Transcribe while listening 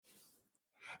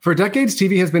For decades,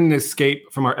 TV has been an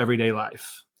escape from our everyday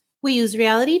life. We use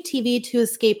reality TV to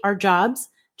escape our jobs,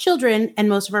 children, and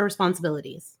most of our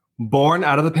responsibilities. Born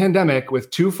out of the pandemic with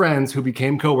two friends who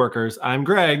became coworkers, I'm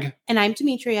Greg. And I'm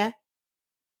Demetria.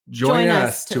 Join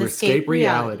us to escape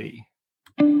reality.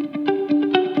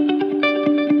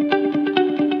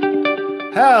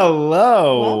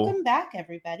 Hello. Welcome back,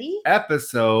 everybody.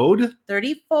 Episode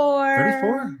 34.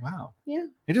 34? Wow. Yeah.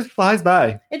 It just flies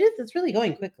by. It is. It's really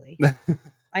going quickly.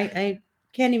 I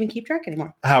can't even keep track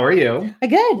anymore. How are you?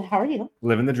 Good. How are you?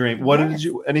 Living the dream. Watch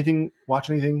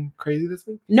anything crazy this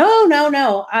week? No.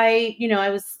 I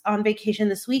was on vacation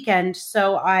this weekend,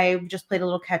 so I just played a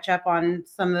little catch up on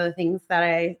some of the things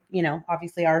that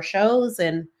obviously our shows.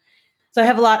 And so I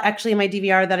have a lot actually in my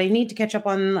DVR that I need to catch up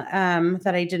on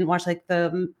that I didn't watch, like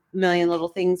the Million Little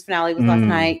Things finale was last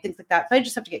night, things like that. So I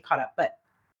just have to get caught up. But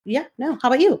yeah, no. How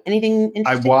about you? Anything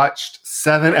interesting? I watched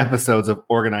 7 episodes of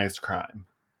Organized Crime.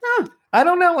 Oh. I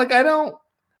don't know. I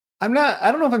don't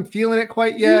know if I'm feeling it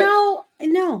quite yet.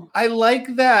 No. I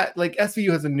like that. Like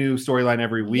SVU has a new storyline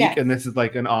every week, yes. and this is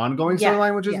like an ongoing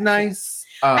storyline, which is nice.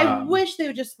 I wish they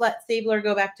would just let Stabler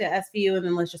go back to SVU and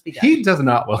then let's just be done. He does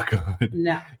not look good.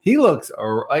 No. He looks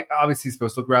like obviously he's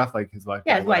supposed to look rough, like his wife.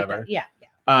 Yeah, his wife. Yeah.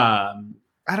 I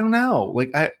don't know.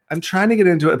 Like I'm trying to get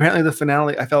into it. Apparently the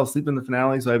finale, I fell asleep in the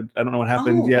finale, so I don't know what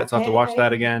happened yet. So I have to watch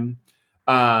that again.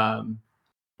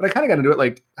 But I kind of got into it.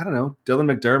 Like, I don't know,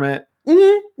 Dylan McDermott.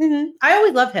 I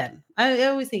always love him. I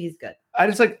always think he's good. I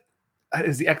just like,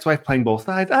 is the ex-wife playing both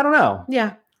sides? I don't know.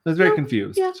 Yeah. I was very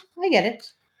confused. Yeah, I get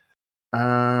it.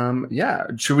 Yeah.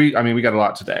 Should we? I mean, we got a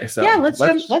lot today. So yeah, let's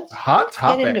hot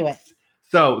topic. Get into it.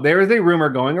 So there is a rumor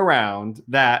going around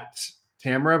that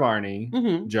Tamara Barney,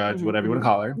 Judge, whatever you want to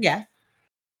call her,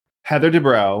 Heather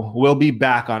Dubrow will be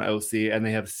back on OC, and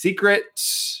they have secret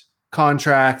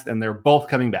contracts, and they're both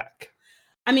coming back.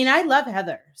 I mean, I love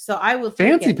Heather, so I will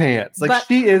fancy pants. Like,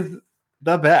 she is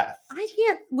the best. I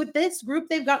can't, with this group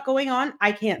they've got going on,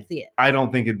 I can't see it. I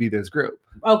don't think it'd be this group.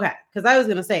 Okay, because I was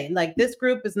going to say, like, this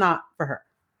group is not for her.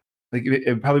 Like,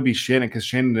 it'd probably be Shannon, because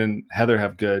Shannon and Heather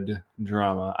have good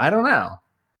drama. I don't know.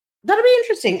 That'll be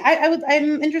interesting.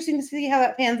 I'm interested to see how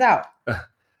that pans out.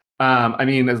 I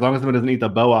mean, as long as someone doesn't eat the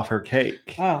bow off her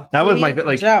cake. Oh, that was my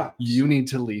like. Don't. You need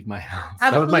to leave my house.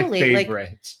 Absolutely. That was my favorite.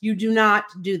 Like, you do not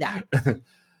do that.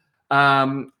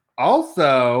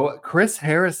 Also, Chris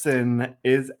Harrison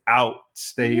is out.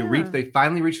 They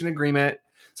finally reached an agreement.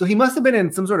 So he must have been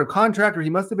in some sort of contract, or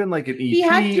he must have been like an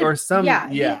EP or some. Yeah,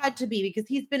 he had to be, because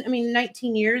he's been. I mean,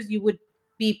 19 years. You would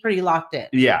be pretty locked in.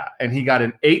 Yeah, and he got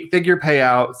an 8-figure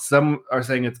payout. Some are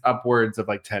saying it's upwards of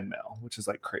like 10 mil, which is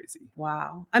like crazy.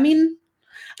 Wow. I mean,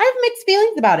 I have mixed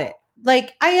feelings about it.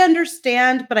 Like, I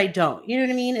understand, but I don't. You know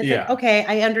what I mean? It's like, okay,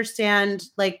 I understand.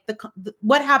 Like, the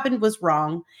what happened was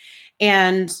wrong,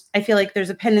 and I feel like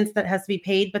there's a penance that has to be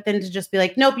paid. But then to just be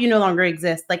like, nope, you no longer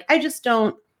exist. Like, I just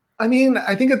don't. I mean,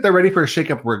 I think that they're ready for a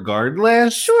shakeup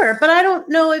regardless. Sure, but I don't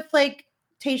know if like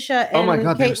Tayshia and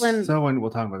Caitlyn. We'll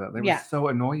talk about that. They were so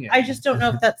annoying. I just don't know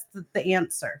if that's the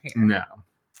answer here. No.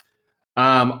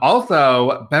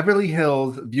 Also, Beverly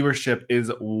Hills viewership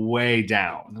is way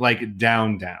down, like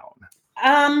down.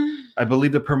 I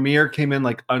believe the premiere came in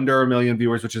like under 1 million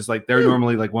viewers, which is like they're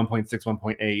normally like 1.6,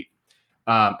 1.8.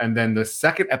 And then the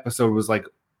second episode was like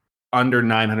under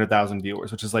 900,000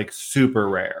 viewers, which is like super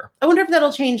rare. I wonder if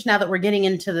that'll change now that we're getting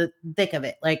into the thick of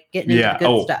it, like getting into the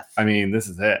good stuff. I mean, this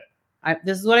is it.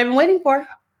 This is what I've been waiting for.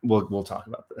 We'll talk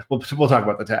about this. We'll talk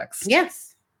about the text.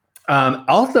 Yes.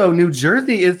 Also, New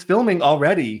Jersey is filming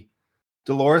already.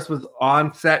 Dolores was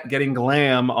on set getting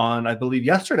glam on, I believe,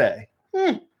 yesterday.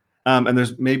 And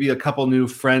there's maybe a couple new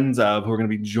friends who are going to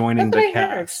be joining the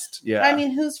cast. Heard. Yeah. I mean,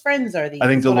 whose friends are these? I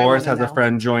think Dolores has a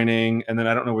friend joining, and then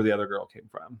I don't know where the other girl came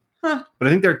from. But I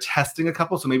think they're testing a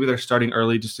couple, so maybe they're starting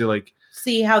early just to like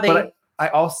see how they.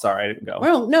 I didn't go.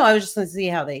 Well, no, I was just going to see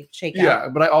how they shake out. Yeah,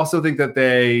 but I also think that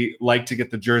they like to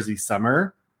get the Jersey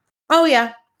summer. Oh,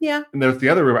 yeah. And there's the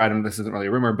other rumor. I don't know, this isn't really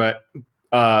a rumor, but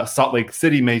Salt Lake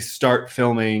City may start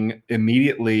filming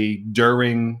immediately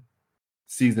during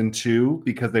season 2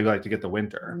 because they like to get the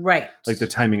winter. Right. Like the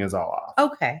timing is all off.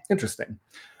 Okay. Interesting.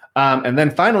 And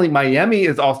then finally, Miami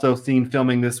is also seen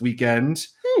filming this weekend.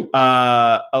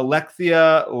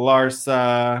 Alexia,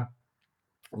 Larsa,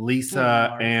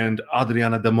 Lisa, and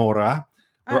Adriana Demora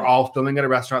were all filming at a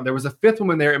restaurant. There was a 5th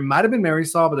woman there. It might have been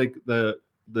Marisol, but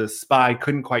the spy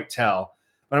couldn't quite tell.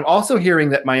 But I'm also hearing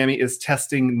that Miami is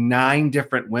testing 9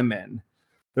 different women.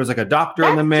 There's like a doctor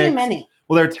in the mix. Too many.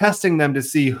 Well, they're testing them to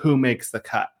see who makes the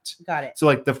cut. Got it. So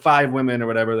like the 5 women or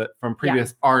whatever that from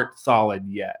previous aren't solid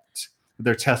yet.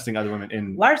 They're testing other women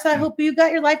in. Larsa, I hope you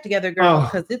got your life together, girl,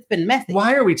 because it's been messy.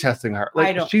 Why are we testing her?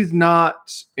 Like, she's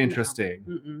not interesting.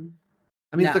 No.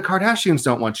 I mean, the Kardashians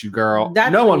don't want you, girl.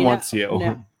 No one wants you.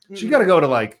 No. She got to go to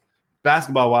like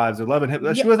Basketball Wives or Love and Hip.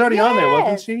 She was already on there,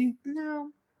 wasn't she?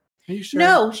 No. Are you sure?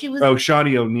 No, she was. Oh,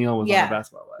 Shawnee O'Neal was on the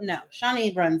Basketball Wives. No,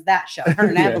 Shawnee runs that show. Her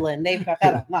and Evelyn, they've got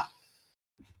that on lock.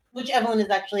 Which Evelyn has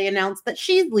actually announced that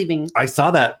she's leaving. I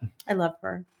saw that. I love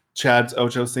her. Chad's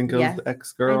Ocho Cinco's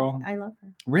ex-girl. I love her.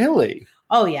 Really?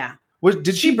 Oh, yeah.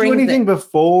 Did she do anything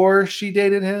before she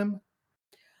dated him?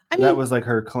 I mean, that was like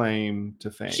her claim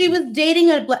to fame. She was dating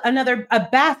a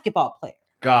basketball player.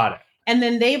 Got it. And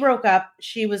then they broke up.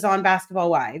 She was on Basketball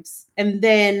Wives. And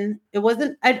then it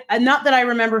wasn't, not that I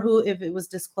remember if it was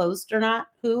disclosed or not,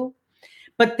 who.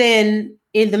 But then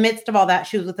in the midst of all that,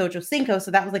 she was with Ocho Cinco. So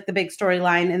that was like the big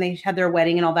storyline. And they had their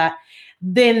wedding and all that.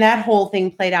 Then that whole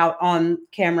thing played out on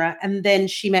camera. And then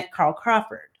she met Carl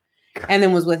Crawford. And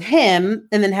then was with him.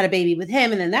 And then had a baby with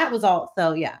him. And then that was all.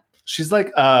 So, yeah. She's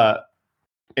like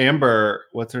Amber,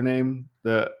 what's her name?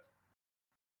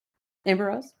 Amber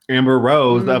Rose? Amber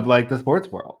Rose of like the sports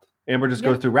world. Amber just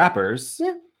goes through rappers.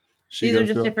 Yeah. These are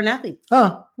just different athletes.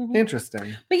 Oh,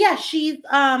 interesting. But yeah, she's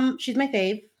my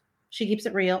fave. She keeps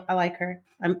it real. I like her.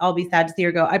 I'll be sad to see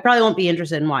her go. I probably won't be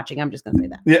interested in watching. I'm just gonna say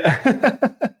that.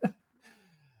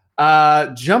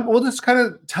 Yeah. We'll just kind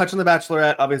of touch on The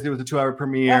Bachelorette. Obviously, it was a 2-hour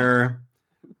premiere.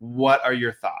 Yeah. What are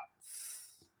your thoughts?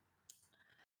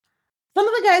 Some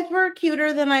of the guys were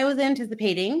cuter than I was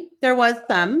anticipating. There was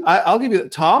some. I'll give you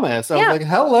Thomas. I was like,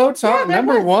 hello, Thomas.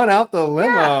 Number one out the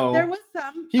limo. Yeah, there was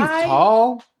some. He's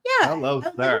tall. Yeah. Hello,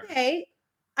 sir. Okay.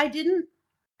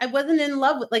 I wasn't in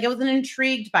love with, I wasn't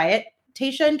intrigued by it.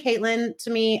 Tayshia and Kaitlyn to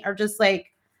me are just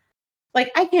like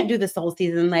I can't do this whole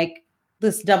season, like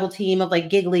this double team of like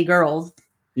giggly girls.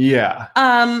 Yeah.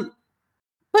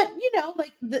 But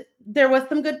there was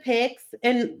some good picks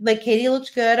and like Katie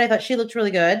looked good. I thought she looked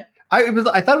really good.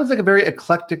 I thought it was like a very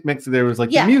eclectic mix. There was like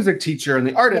the music teacher and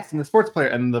the artist and the sports player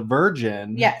and the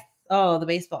virgin. Yes. Oh, the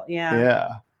baseball. Yeah.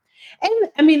 Yeah. And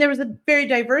I mean, there was a very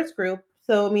diverse group.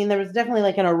 So, I mean, there was definitely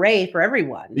like an array for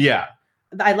everyone. Yeah.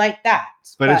 I like that.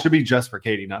 But it should be just for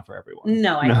Katie, not for everyone.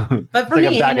 No, I know. But for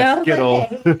me, I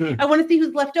want to see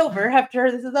who's left over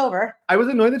after this is over. I was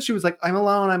annoyed that she was like, I'm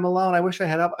alone. I wish I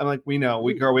had up. I'm like, we know.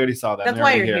 We already saw that. That's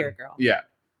why you're here, girl. Yeah.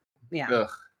 Yeah.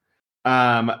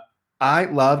 Ugh. I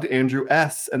loved Andrew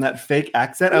S. and that fake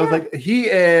accent. Yeah. I was like, he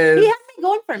has been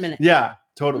going for a minute. Yeah,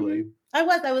 totally. Mm-hmm. I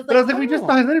was like, but I was like, we just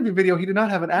saw his interview video. He did not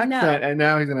have an accent, and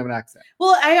now he's gonna have an accent.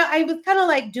 Well, I was kind of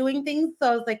like doing things,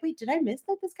 so I was like, wait, did I miss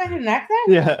that this guy had an accent?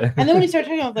 Yeah. And then when he started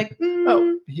talking, I was like,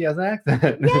 oh, he has an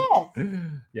accent. Yes.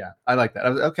 Yeah, I like that. I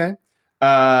was okay.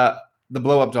 The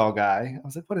blow up doll guy. I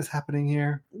was like, what is happening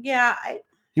here? Yeah,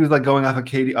 he was like going off of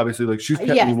Katie. Obviously, like she's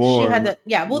kept me warm. She had the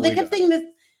Well, they kept saying this.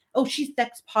 Oh, she's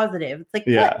sex positive. It's like,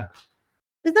 what?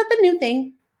 Is that the new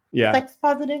thing? Yeah. Sex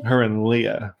positive? Her and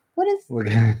Leah. What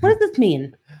does this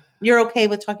mean? You're okay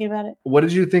with talking about it? What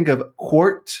did you think of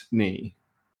Courtney?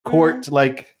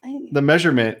 The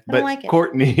measurement, but like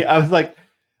Courtney. I was like,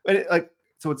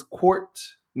 so it's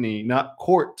Courtney, not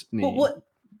Courtney. Well,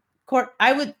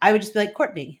 I would just be like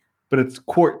Courtney. But it's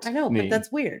Courtney. I know, but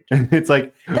that's weird. It's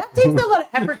like that takes a lot of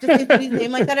effort to say somebody's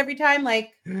name like that every time.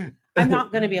 Like, I'm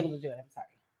not going to be able to do it. I'm sorry.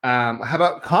 How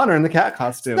about Connor in the cat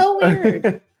costume? So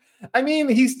weird. I mean,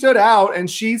 he stood out, and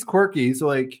she's quirky. So,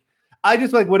 like, I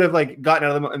just would have gotten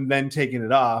out of them and then taken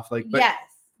it off. But yes,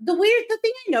 the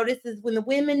thing I noticed is when the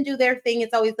women do their thing,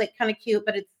 it's always kind of cute,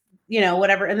 but it's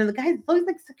whatever. And then the guys always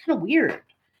kind of weird.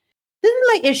 This is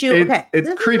my issue.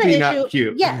 It's creepy, not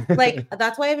cute. Yeah,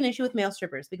 that's why I have an issue with male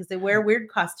strippers because they wear weird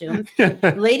costumes.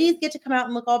 Ladies get to come out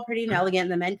and look all pretty and elegant,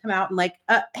 and the men come out in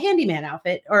a handyman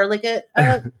outfit or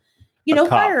a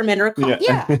fireman or a cop.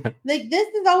 Yeah. This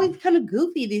is always kind of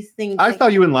goofy, these things. I saw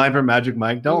you in line for Magic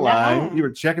Mike. Don't lie. You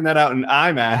were checking that out in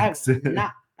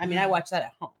IMAX. I watched that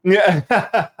at home.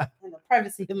 Yeah. In the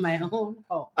privacy of my own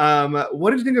home. What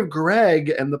did you think of Greg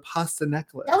and the pasta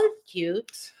necklace? That was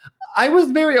cute. I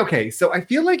was so I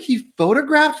feel like he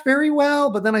photographed very well,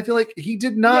 but then I feel like he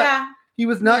did not, he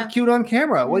was not cute on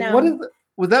camera. Was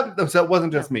that, so it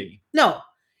wasn't just me? No.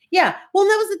 Yeah. Well,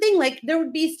 that was the thing. There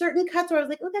would be certain cuts where I was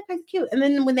like, oh, that guy's cute. And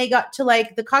then when they got to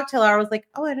the cocktail hour, I was like,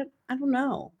 oh, I don't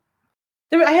know.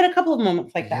 I had a couple of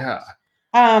moments like that.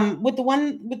 Yeah. With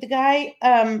the guy,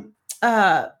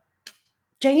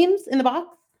 James in the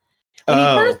box. When he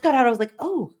first got out, I was like,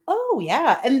 oh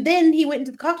yeah. And then he went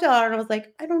into the cocktail hour and I was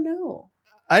like, I don't know.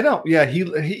 Yeah.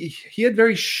 He had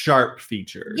very sharp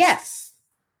features. Yes.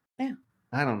 Yeah.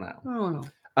 I don't know.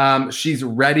 She's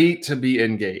ready to be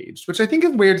engaged, which I think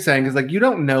is weird saying because you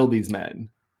don't know these men.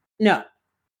 No.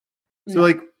 So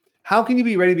like, how can you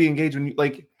be ready to be engaged when you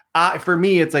like? For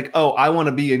me, it's like, oh, I want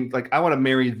to be in, like, I want to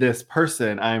marry this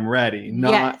person. I'm ready.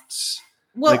 Not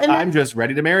well, like I'm just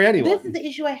ready to marry anyone. This is the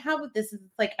issue I have with this. Is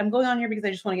it's like I'm going on here because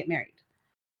I just want to get married,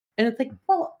 and it's like,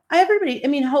 well, everybody. I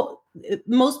mean,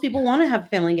 most people want to have a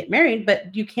family and get married,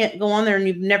 but you can't go on there and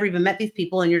you've never even met these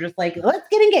people, and you're just like, let's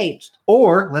get engaged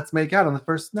or let's make out on the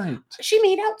first night. She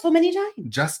made out so many times.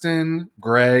 Justin,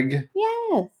 Greg.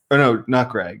 Yes. Or no, not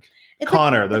Greg. It's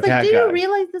Connor, the cat guy. Do you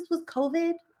realize this was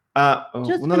COVID?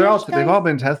 They've all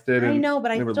been tested. I know, but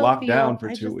they were locked down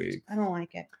for 2 weeks. I don't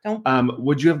like it. Don't.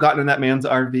 Would you have gotten in that man's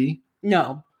RV?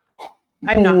 No,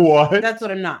 I'm not. What? That's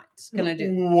what I'm not gonna do.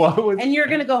 And you're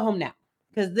gonna go home now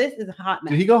because this is a hot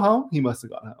mess. Did he go home? He must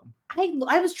have gone home.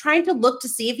 I was trying to look to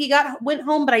see if he went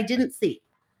home, but I didn't see.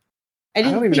 I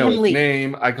don't even know his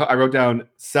name. I wrote down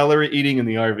celery eating in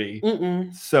the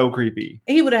RV. So creepy.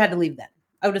 He would have had to leave then.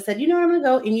 I would have said, you know where I'm gonna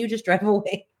go, and you just drive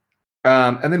away.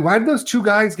 And then why did those two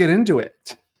guys get into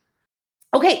it?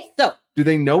 Okay, so do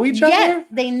they know each other? Yes,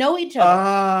 they know each other.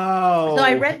 Oh, so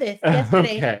I read this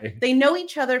yesterday. Okay. They know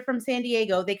each other from San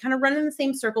Diego. They kind of run in the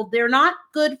same circle. They're not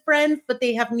good friends, but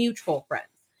they have mutual friends.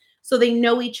 So they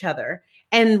know each other.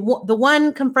 And the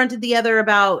one confronted the other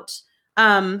about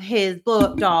his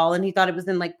blow-up doll, and he thought it was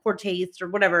in like poor taste or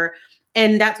whatever.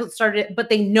 And that's what started it. But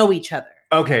they know each other.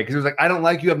 Okay, because it was like, I don't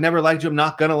like you. I've never liked you. I'm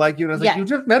not gonna like you. And I was like, you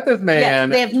just met this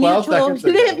man. Yes, they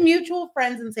have mutual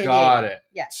friends in San Diego. Got it.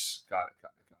 Yes. Got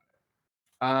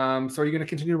it. So are you gonna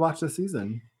continue to watch this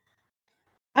season?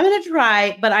 I'm gonna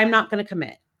try, but I'm not gonna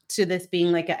commit to this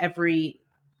being like every.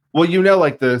 Well,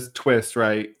 like the twist,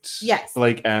 right? Yes.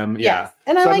 Like yeah. Yes.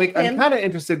 And so I'm kind of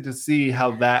interested to see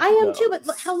how that. I am too,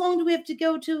 but how long do we have to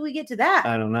go till we get to that?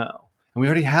 I don't know. And we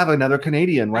already have another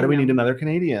Canadian. Why do we need another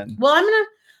Canadian? Well,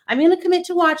 I'm going to commit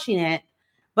to watching it,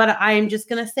 but I'm just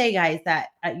going to say, guys, that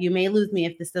you may lose me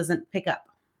if this doesn't pick up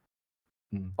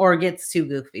or gets too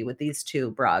goofy with these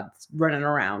two broads running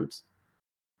around.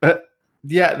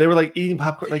 Yeah, they were like eating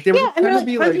popcorn. Like they were and they're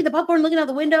like crunching the popcorn, looking out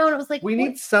the window, and it was like, we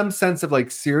need some sense of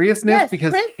like seriousness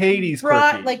because Prince Katie's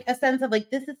brought quirky. Like a sense of like,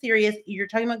 this is serious. You're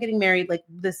talking about getting married. Like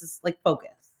this is like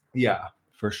focus. Yeah,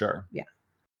 for sure. Yeah.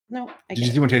 No. Did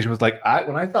you see when Tasha was like,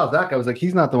 when I saw Zach, I was like,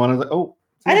 he's not the one. I was like, oh.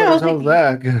 I know.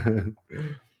 Zach.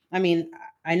 I mean,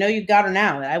 I know you got her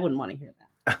now. I wouldn't want to hear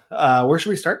that. Where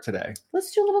should we start today?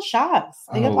 Let's do little shots.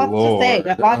 I got lots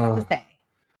to say.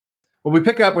 Well, we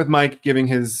pick up with Mike giving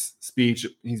his speech.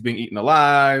 He's being eaten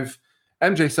alive.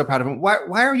 MJ's so proud of him. Why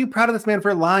are you proud of this man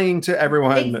for lying to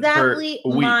everyone? Exactly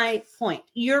my point.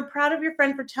 You're proud of your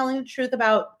friend for telling the truth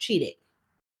about cheating.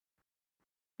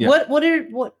 Yeah. What?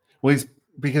 Well,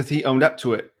 because he owned up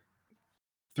to it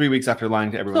 3 weeks after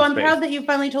lying to everyone. So I'm proud that you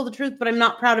finally told the truth, but I'm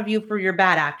not proud of you for your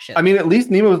bad actions. I mean, at least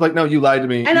Nima was like, no, you lied to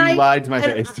me. And you lied to my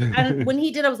face. And when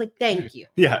he did, I was like, thank you.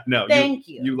 Yeah, no. Thank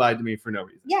you. You lied to me for no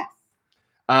reason. Yes.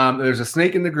 There's a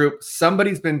snake in the group.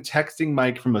 Somebody's been texting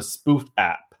Mike from a spoof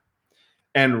app.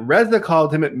 And Reza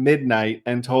called him at midnight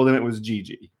and told him it was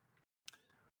Gigi.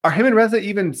 Are him and Reza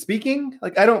even speaking?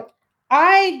 Like, I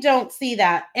don't see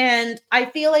that. And I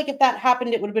feel like if that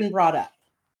happened, it would have been brought up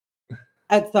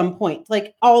at some point.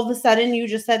 Like, all of a sudden, you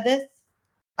just said this?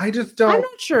 I just don't. I'm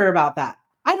not sure about that.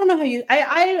 I don't know how you...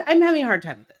 I'm having a hard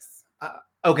time with this.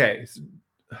 Okay.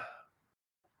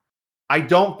 I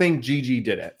don't think Gigi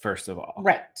did it, first of all.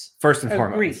 Right. First and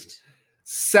foremost.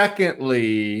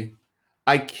 Secondly,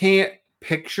 I can't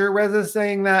picture Reza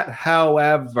saying that.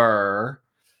 However,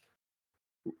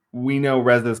 we know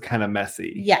Reza's kind of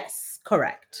messy. Yes,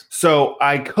 correct. So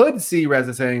I could see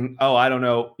Reza saying, oh, I don't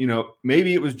know,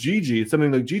 maybe it was Gigi. It's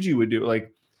something like Gigi would do, like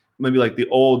maybe like the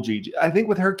old Gigi. I think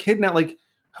with her kid now, like,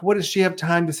 what does she have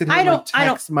time to sit here and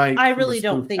text Mike? I really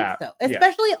don't think so.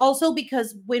 Especially also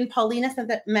because when Paulina sent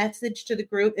that message to the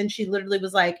group and she literally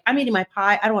was like, I'm eating my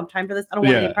pie. I don't have time for this. I don't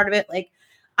want any part of it. Like,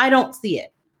 I don't see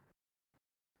it.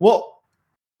 Well,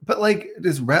 but like,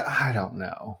 I don't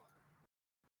know.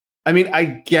 I mean, I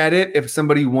get it if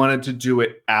somebody wanted to do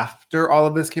it after all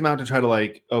of this came out to try to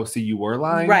like, oh, see, you were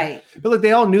lying. Right. But like,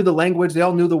 they all knew the language. They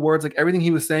all knew the words. Like everything he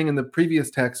was saying in the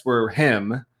previous texts were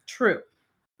him. True.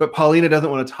 But Paulina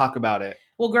doesn't want to talk about it.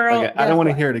 Well, girl, like, I don't want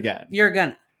to hear it again. You're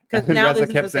gonna. Because now Reza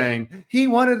kept saying he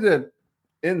wanted to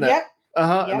in that. Yep.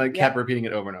 Yep, and like kept repeating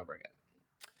it over and over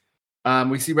again.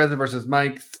 We see Reza versus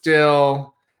Mike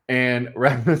still. And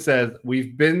Reza says,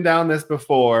 we've been down this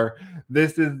before.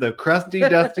 This is the crusty,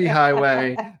 dusty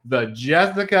highway, the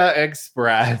Jessica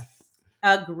Express.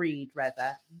 Agreed,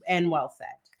 Reza. And well said.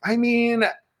 I mean,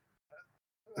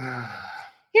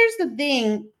 here's the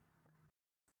thing.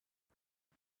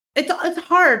 It's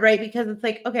hard, right? Because it's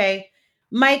like, okay,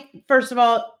 Mike, first of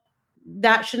all,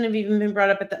 that shouldn't have even been brought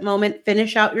up at that moment.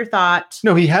 Finish out your thought.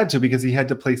 No, he had to, because he had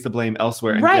to place the blame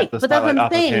elsewhere. And right. Get the but that's what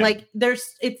I'm saying. Like,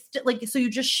 it's like, so you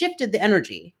just shifted the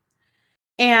energy.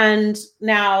 And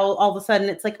now all of a sudden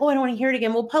it's like, oh, I don't want to hear it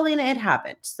again. Well, Paulina, it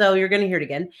happened. So you're going to hear it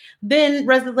again. Then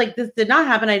Reza's like, this did not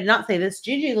happen. I did not say this.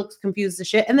 Gigi looks confused as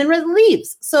shit. And then Reza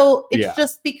leaves. So it's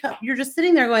just because you're just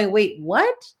sitting there going, wait,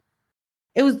 what?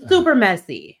 It was super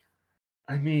messy.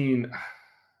 I mean,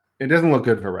 it doesn't look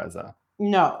good for Reza.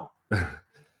 No.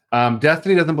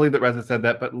 Destiny doesn't believe that Reza said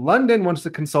that, but London wants to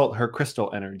consult her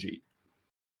crystal energy.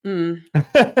 And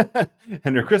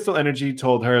her crystal energy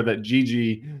told her that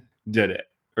Gigi did it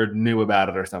or knew about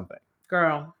it or something.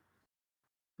 Girl,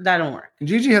 that don't work.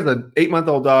 Gigi has an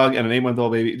 8-month-old dog and an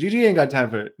 8-month-old baby. Gigi ain't got time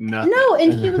for nothing. No,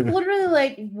 and he was literally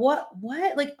like, what?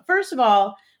 Like, first of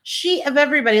all, of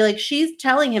everybody, like, she's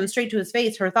telling him straight to his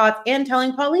face her thoughts and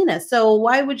telling Paulina. So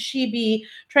why would she be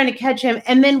trying to catch him?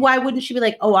 And then why wouldn't she be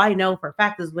like, oh, I know for a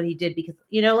fact this is what he did? Because,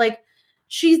 like,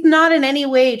 she's not in any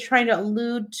way trying to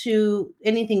allude to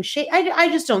anything. I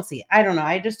just don't see it. I don't know.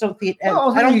 I just don't see it. I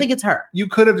don't think it's her. You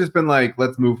could have just been like,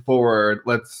 let's move forward.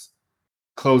 Let's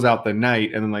close out the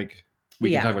night. And then, like,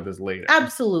 we can talk about this later.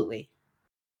 Absolutely.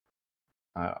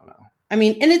 I don't know. I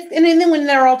mean, and then when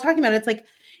they're all talking about it, it's like,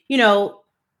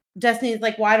 Destiny's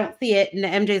like, well, I don't see it. And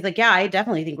MJ's like, yeah, I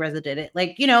definitely think Reza did it.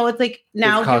 Like, it's like,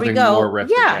 now here we go.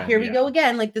 Yeah, here we go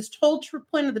again. Like, this whole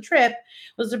point of the trip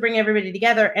was to bring everybody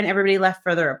together, and everybody left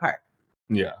further apart.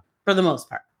 Yeah. For the most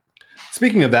part.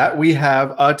 Speaking of that, we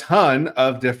have a ton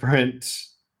of different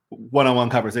one-on-one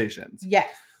conversations. Yes.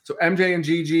 So MJ and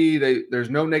Gigi, there's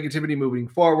no negativity moving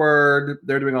forward.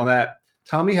 They're doing all that.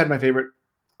 Tommy had my favorite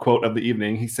quote of the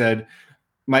evening. He said,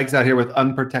 Mike's out here with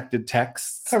unprotected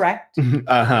texts. Correct.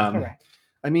 Correct.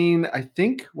 I mean, I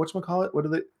think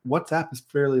whatchamacallit? WhatsApp is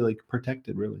fairly like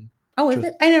protected, really. Oh, is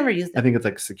it? I never used it. I think it's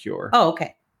like secure. Oh,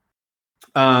 okay.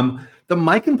 The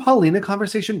Mike and Paulina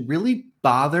conversation really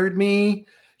bothered me.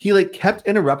 He like kept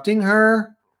interrupting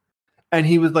her, and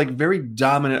he was like very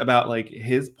dominant about like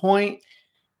his point.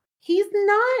 He's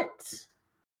not,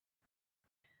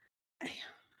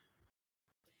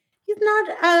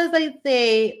 as I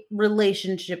say,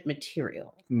 relationship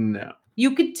material. No.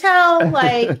 You could tell,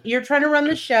 like, you're trying to run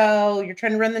the show, you're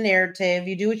trying to run the narrative,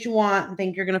 you do what you want and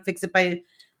think you're going to fix it by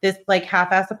this, like,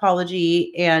 half-ass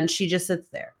apology, and she just sits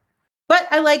there. But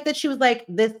I like that she was like,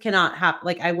 this cannot happen.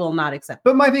 Like, I will not accept it.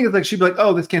 But my thing is, like, she'd be like,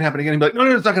 oh, this can't happen again. He'd be like, no,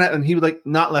 it's not going to happen. And he would, like,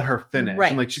 not let her finish. Right.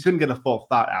 And, like, she couldn't get a full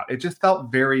thought out. It just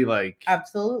felt very, like...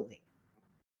 Absolutely.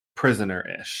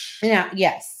 Prisoner-ish. Yeah,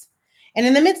 yes. And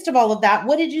in the midst of all of that,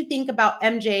 what did you think about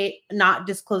MJ not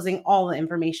disclosing all the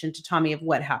information to Tommy of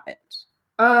what happened?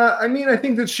 I mean, I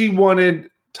think that she wanted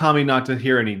Tommy not to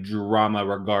hear any drama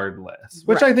regardless,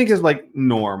 which I think is like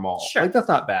normal. Sure. Like, that's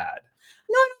not bad.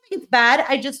 No, I don't think it's bad.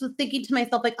 I just was thinking to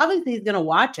myself, like, obviously he's going to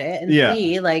watch it and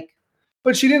see, like.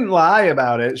 But she didn't lie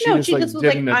about it. She just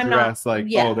didn't address,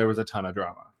 oh, there was a ton of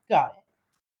drama. Got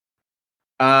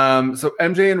it. So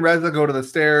MJ and Reza go to the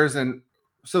stairs. And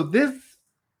so this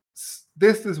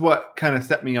is what kind of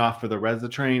set me off for the Reza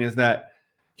train, is that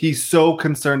he's so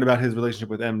concerned about his relationship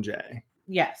with MJ.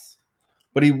 Yes.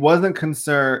 But he wasn't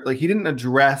concerned, like, he didn't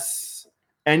address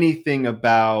anything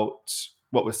about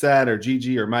what was said or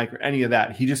Gigi or Mike or any of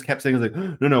that. He just kept saying, like,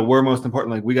 no, we're most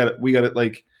important. Like, we got it.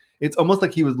 Like, it's almost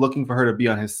like he was looking for her to be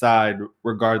on his side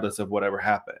regardless of whatever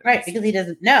happened. Right, because he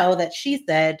doesn't know that she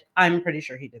said, I'm pretty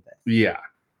sure he did this. Yeah.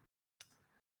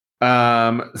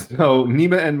 So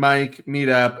Nima and Mike meet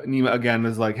up. Nima again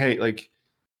is like, hey, like,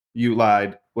 you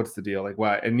lied. What's the deal? Like,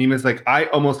 why? And Nima's like, I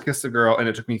almost kissed a girl and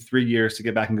it took me 3 years to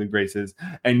get back in good graces.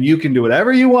 And you can do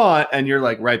whatever you want. And you're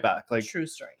like, right back. Like, true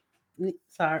story.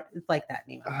 Sorry, it's like that,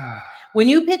 Nima. When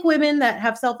you pick women that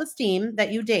have self-esteem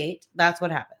that you date, that's what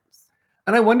happens.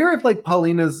 And I wonder if, like,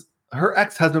 her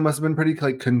ex-husband must have been pretty,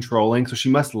 like, controlling. So she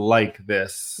must like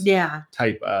this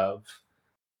type of.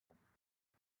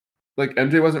 Like,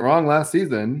 MJ wasn't wrong last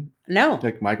season. No.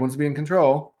 Like, Mike wants to be in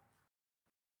control.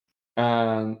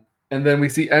 And then we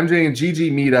see MJ and Gigi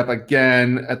meet up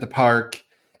again at the park.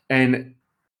 And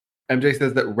MJ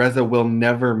says that Reza will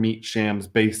never meet Shams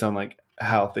based on, like,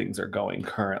 how things are going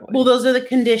currently. Well, those are the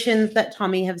conditions that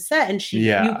Tommy have set. And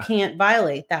you can't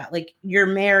violate that. Like, you're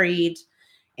married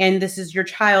and this is your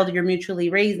child you're mutually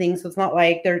raising. So it's not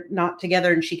like they're not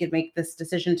together and she could make this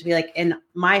decision to be like, in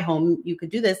my home, you could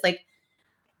do this. Like,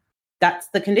 that's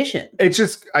the condition. It's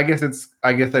just, I guess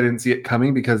I didn't see it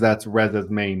coming because that's Reza's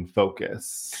main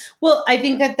focus. Well, I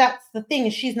think that's the thing,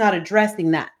 is she's not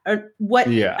addressing that. Or what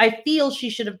I feel she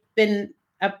should have been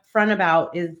upfront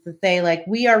about is to say, like,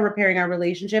 we are repairing our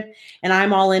relationship and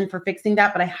I'm all in for fixing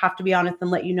that. But I have to be honest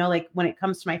and let you know, like, when it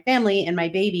comes to my family and my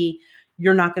baby,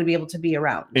 you're not going to be able to be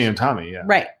around. And Tommy, yeah.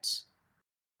 Right.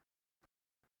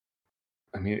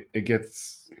 I mean,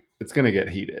 it's going to get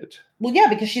heated. Well, yeah,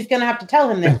 because she's going to have to tell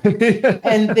him that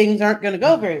and things aren't going to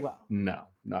go very well. No,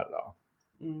 not at all.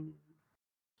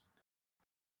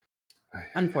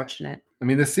 Unfortunate. I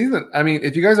mean, this season,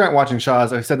 if you guys aren't watching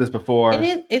Shaw's, I've said this before.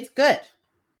 It's good.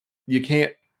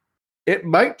 It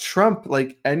might trump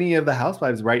like any of the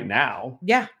Housewives right now.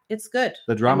 Yeah, it's good.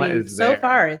 The drama is there. So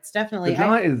far, it's definitely. The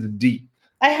drama is deep.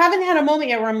 I haven't had a moment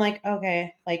yet where I'm like,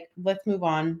 okay, like, let's move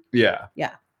on. Yeah.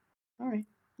 Yeah. All right.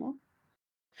 Well,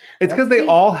 it's because they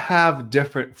all have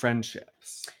different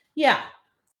friendships. Yeah.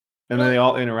 And then they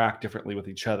all interact differently with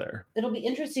each other. It'll be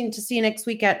interesting to see next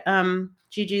week at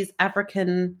Gigi's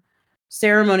African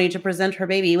ceremony to present her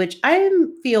baby, which I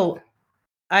don't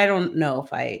know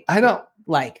if I don't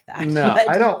like that. No,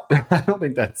 I don't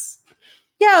think that's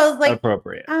I was like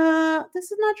appropriate.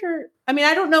 This is not your. I mean,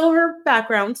 I don't know her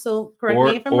background, so correct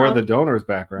me if I'm wrong. Or the donor's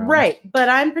background, right? But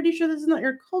I'm pretty sure this is not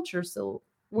your culture. So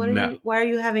why are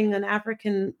you having an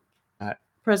African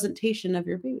presentation of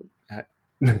your baby?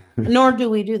 Nor do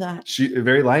we do that. She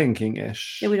very Lion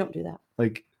King-ish. Yeah, we don't do that.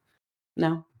 Like,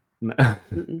 no.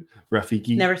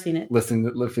 Rafiki. Never seen it. Lifting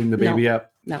the baby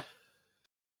up. No.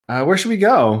 Where should we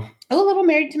go? Oh, a little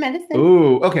Married to Medicine.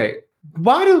 Ooh, okay.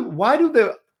 Why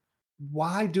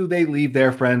do they leave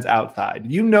their friends outside?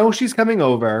 You know she's coming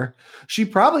over. She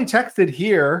probably texted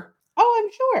here. Oh,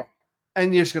 I'm sure.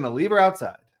 And you're just gonna leave her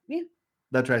outside. Yeah.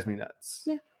 That drives me nuts.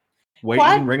 Yeah.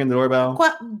 Waiting, ringing the doorbell.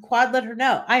 Quad let her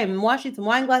know. I am washing some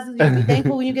wine glasses. You'll be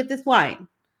thankful when you get this wine.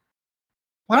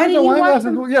 Why did the wine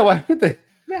glasses? Yeah, why did they?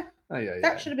 Yeah.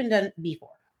 That should have been done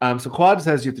before. So Quad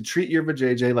says you have to treat your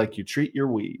vajayjay like you treat your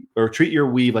weave, or treat your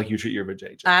weave like you treat your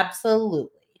vajayjay. Absolutely.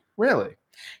 Really?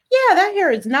 Yeah, that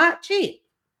hair is not cheap.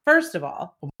 First of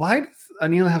all, why does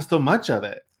Anila have so much of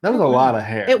it? That was a lot of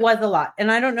hair. It was a lot,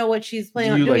 and I don't know what she's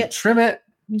planning on doing. You trim it?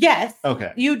 Yes.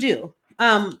 Okay. You do.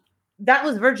 That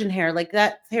was virgin hair, like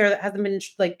that hair that hasn't been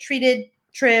like treated,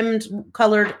 trimmed,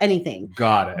 colored, anything.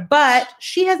 Got it. But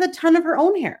she has a ton of her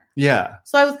own hair. Yeah.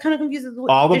 So I was kind of confused.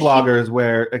 All the bloggers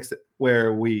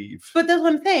wear weave. But that's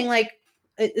what I'm saying. Like,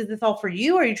 is this all for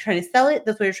you? Are you trying to sell it?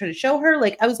 That's what you're trying to show her?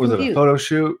 Like, I was confused. Was it a photo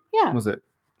shoot? Yeah. Was it?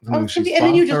 I was confused. And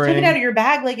then you just took it out of your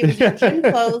bag like it was your gym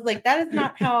clothes. Like, that is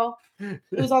not how it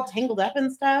was all tangled up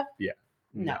and stuff. Yeah.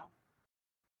 No.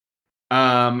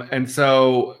 And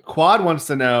so Quad wants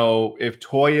to know if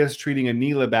Toya is treating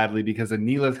Anila badly because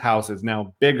Anila's house is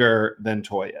now bigger than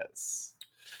Toya's.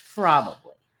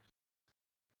 Probably.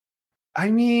 I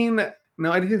mean,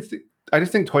 no, I just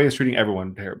think Toya is treating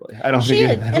everyone terribly. I don't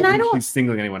think she's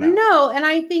singling anyone out. No, and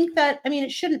I think that, I mean,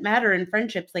 it shouldn't matter in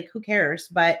friendships. Like, who cares?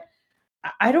 But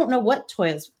I don't know what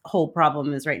Toya's whole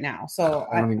problem is right now. So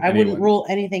I wouldn't rule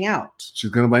anything out.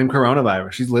 She's going to blame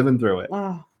coronavirus. She's living through it.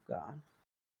 Oh, God.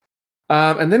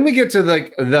 And then we get to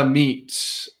like the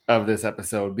meat of this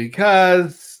episode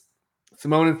because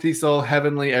Simone and Cecil,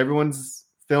 Heavenly, everyone's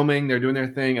filming, they're doing their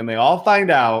thing, and they all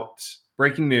find out,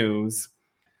 breaking news,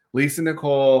 Lisa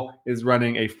Nicole is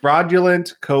running a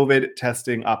fraudulent COVID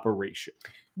testing operation.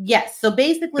 Yes. So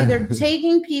basically they're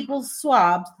taking people's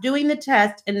swabs, doing the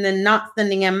test, and then not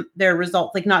sending them their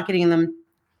results, like not getting them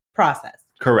processed.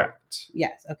 Correct.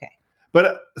 Yes. Okay.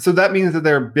 But so that means that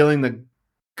they're billing the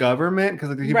government because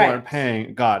the people aren't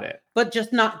paying. Got it. But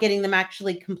just not getting them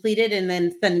actually completed and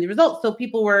then sending the results. So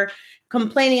people were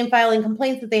complaining and filing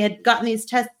complaints that they had gotten these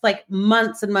tests like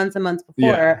months and months and months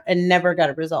before and never got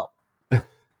a result.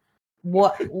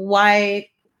 Why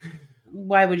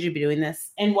would you be doing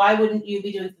this? And why wouldn't you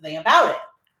be doing something about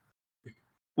it?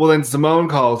 Well, then Simone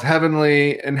calls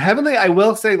Heavenly, and Heavenly, I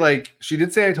will say, like, she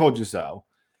did say I told you so.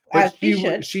 But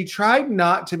she tried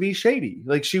not to be shady.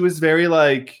 Like, she was very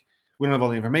like, we don't have all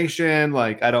the information.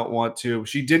 Like, I don't want to.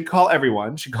 She did call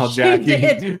everyone. She called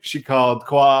Jackie. She called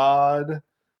Quad.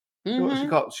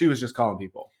 Mm-hmm. She was just calling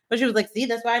people. But she was like, see,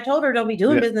 that's why I told her don't be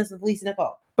doing business with Lisa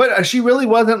Nicole. But she really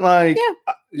wasn't like,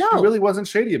 she really wasn't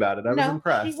shady about it. I was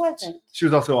impressed. She wasn't. She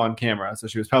was also on camera, so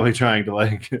she was probably trying to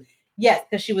like. Yes,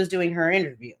 because she was doing her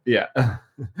interview. Yeah.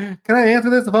 Can I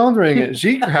answer this? The phone's ringing.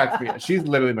 She cracks me up. She's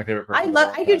literally my favorite person.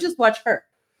 I could just watch her.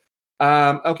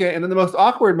 Okay, and then the most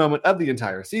awkward moment of the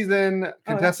entire season,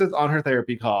 contestants on her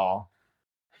therapy call.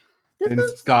 And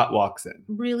Scott walks in.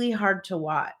 Really hard to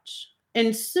watch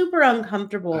and super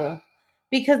uncomfortable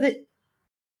because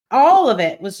all of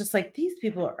it was just like, these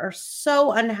people are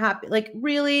so unhappy. Like,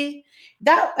 really?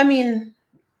 That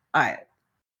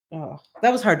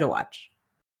was hard to watch.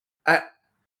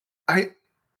 I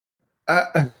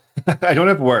I don't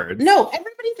have words. No,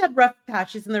 everybody's had rough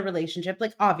patches in their relationship.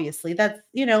 Like, obviously, that's,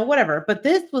 whatever. But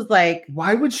this was like...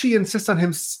 Why would she insist on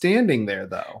him standing there,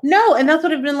 though? No, and that's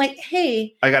what I've been like,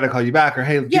 hey... I got to call you back, or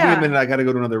hey, give me a minute, I got to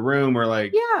go to another room, or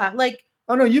like... Yeah, like...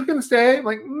 Oh, no, you can stay. I'm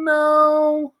like,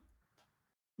 no,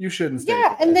 you shouldn't stay.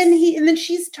 Yeah, and then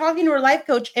she's talking to her life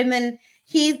coach, and then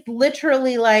he's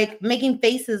literally like making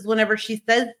faces whenever she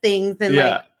says things, and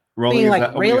like being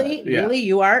like, really? Really?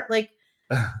 You are? Like...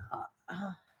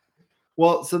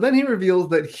 Well, so then he reveals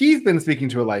that he's been speaking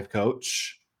to a life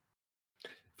coach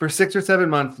for 6 or 7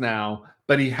 months now,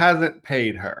 but he hasn't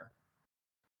paid her.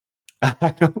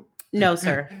 No,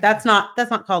 sir. That's not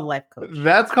called a life coach.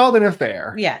 That's called an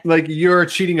affair. Yes. Like you're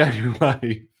cheating on your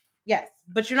life. Yes.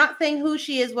 But you're not saying who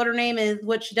she is, what her name is,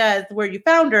 what she does, where you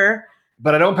found her.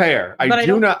 But I don't pay her. I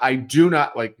do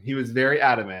not like, he was very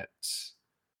adamant.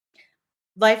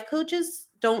 Life coaches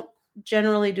don't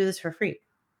generally do this for free.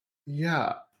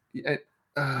 Yeah.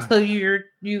 So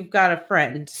you've got a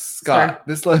friend, Scott.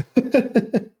 Sir.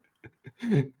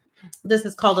 This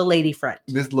is called a lady friend.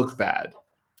 This looks bad.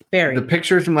 Very. The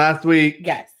pictures from last week.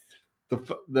 Yes.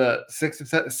 The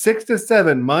 6 to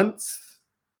 7 months,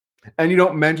 and you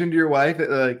don't mention to your wife that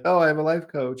like, oh, I have a life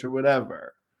coach or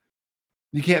whatever.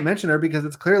 You can't mention her because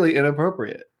it's clearly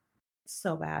inappropriate.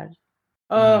 So bad.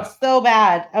 Oh, so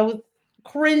bad. I was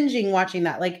cringing watching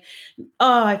that. Like,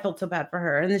 oh, I felt so bad for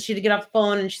her. And then she had to get off the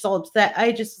phone and she's all upset.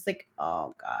 I just was like,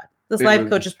 oh God. This life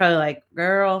coach is probably like,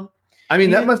 girl. I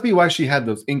mean, that must be why she had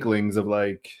those inklings of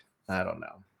like, I don't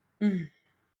know.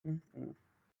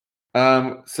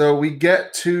 Mm-hmm. So we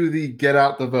get to the get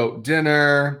out the vote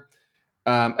dinner.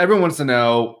 Everyone wants to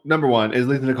know, number one, is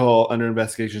Lisa Nicole under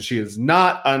investigation? She is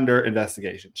not under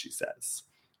investigation, she says.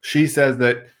 She says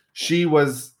that she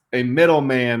was a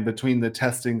middleman between the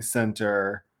testing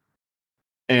center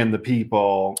and the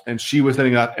people, and she was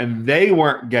setting up, and they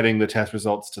weren't getting the test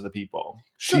results to the people.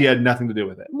 She had nothing to do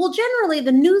with it. Well, generally,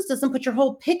 the news doesn't put your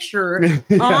whole picture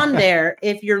on there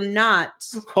if you're not.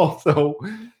 Also,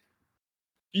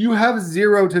 you have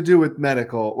zero to do with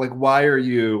medical. Like, why are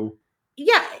you...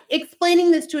 Yeah,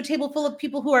 explaining this to a table full of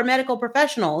people who are medical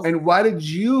professionals. And why did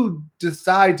you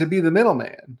decide to be the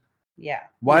middleman? Yeah.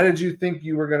 Why did you think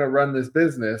you were going to run this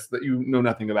business that you know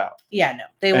nothing about? Yeah, no.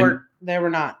 They were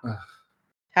not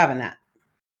having that.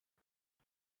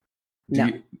 No.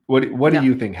 What do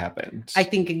you think happened? I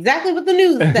think exactly what the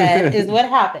news said is what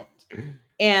happened.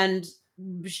 And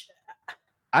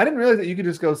I didn't realize that you could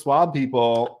just go swab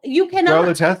people. You cannot throw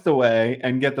the test away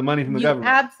and get the money from the government.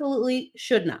 Absolutely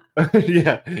should not.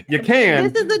 Yeah, you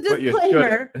can. This is a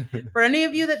disclaimer for any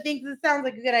of you that think this sounds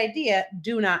like a good idea.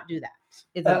 Do not do that.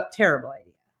 It's a terrible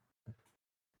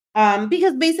idea.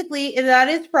 Because basically that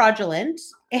is fraudulent.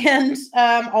 And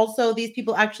also these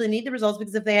people actually need the results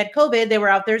because if they had COVID, they were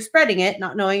out there spreading it,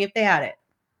 not knowing if they had it.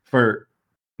 For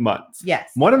months.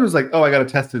 Yes. One of them was like, oh, I got a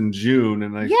test in June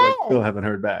and I still haven't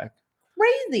heard back.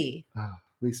 Crazy. Oh,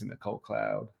 Lisa Nicole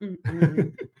Cloud.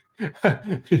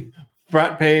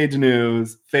 Front page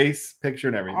news, face, picture,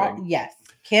 and everything. Yes.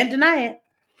 Can't deny it.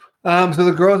 So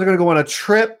the girls are going to go on a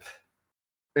trip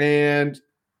and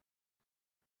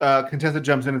Contessa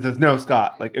jumps in and says, no,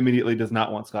 Scott, like immediately does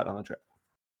not want Scott on the trip.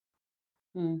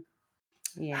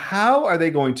 Yeah. How are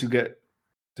they going to get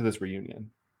to this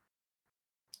reunion?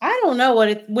 I don't know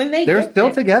when they're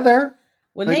still together.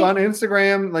 When like on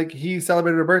Instagram, like he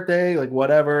celebrated her birthday, like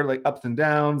whatever, like ups and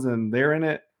downs, and they're in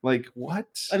it. Like what?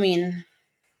 I mean,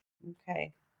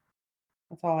 okay.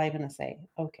 That's all I'm gonna say.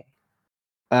 Okay.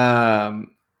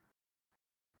 I'm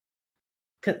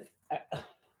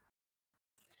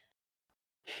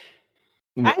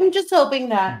just hoping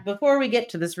that before we get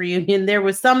to this reunion, there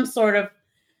was some sort of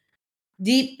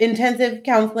deep, intensive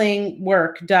counseling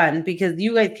work done because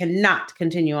you guys cannot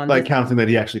continue on like counseling that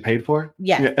he actually paid for.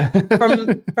 Yeah.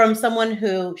 from someone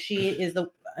who she is a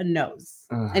knows,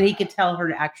 and he could tell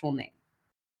her actual name,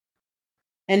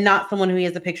 and not someone who he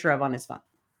has a picture of on his phone.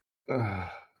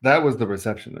 That was the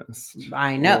receptionist.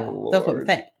 I know. That's what I'm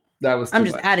saying. That was. I'm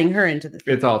just adding her into this.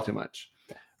 It's all too much.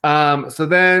 So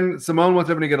then Simone wants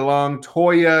everyone to get along.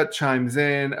 Toya chimes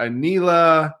in.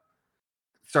 Anila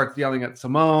starts yelling at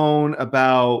Simone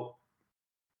about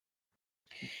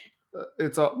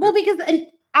it's all well because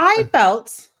I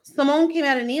felt Simone came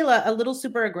at Anila a little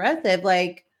super aggressive,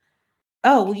 like,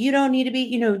 oh, well, you don't need to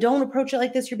be, don't approach it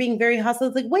like this. You're being very hostile.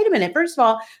 It's like, wait a minute. First of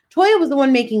all, Toya was the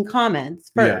one making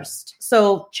comments first,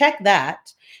 so check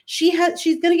that. She's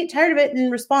gonna get tired of it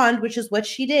and respond, which is what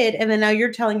she did, and then now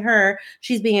you're telling her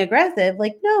she's being aggressive.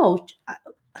 Like, no.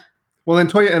 Well, then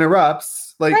Toya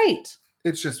interrupts. Like, right?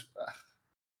 It's just.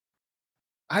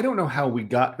 I don't know how we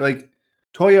got like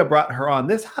Toya brought her on.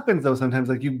 This happens though sometimes.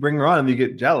 Like you bring her on and you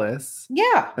get jealous.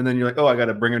 Yeah. And then you're like, oh, I got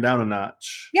to bring her down a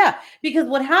notch. Yeah, because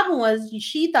what happened was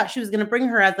she thought she was going to bring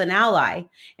her as an ally,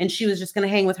 and she was just going to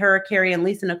hang with her, Carrie, and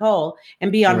Lisa Nicole, and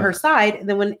be on her side. And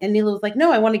then when Neela was like,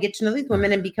 "No, I want to get to know these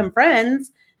women and become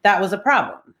friends," that was a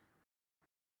problem.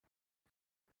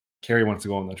 Carrie wants to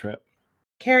go on the trip.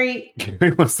 Carrie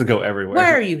wants to go everywhere.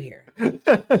 Why are you here? You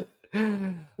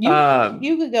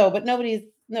could go, but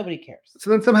nobody cares. So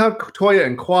then somehow Toya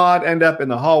and Quad end up in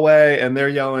the hallway, and they're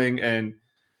yelling and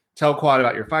tell Quad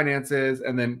about your finances.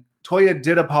 And then Toya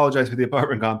did apologize for the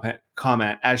apartment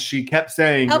comment as she kept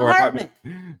saying apartment.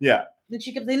 Yeah. Then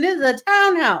she kept saying, this is a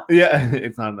townhouse. Yeah,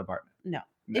 it's not an apartment. No,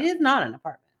 it is not an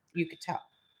apartment. You could tell.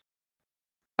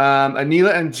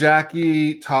 Anila and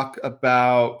Jackie talk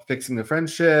about fixing the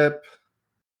friendship.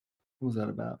 What was that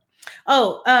about?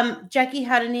 Oh, Jackie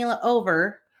had Anila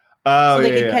over. Oh, so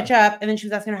they could catch up, and then she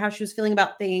was asking her how she was feeling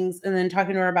about things, and then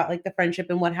talking to her about like the friendship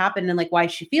and what happened and like why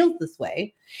she feels this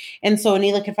way. And so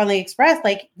Anila could finally express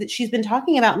like that she's been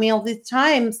talking about me all these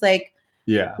times. Like,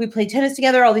 yeah, we play tennis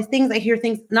together, all these things. I hear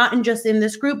things not just in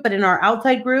this group, but in our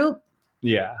outside group.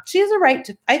 Yeah, she has a right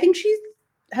to. I think she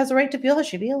has a right to feel how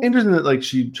she feels. Interesting that like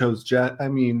she chose Jack. I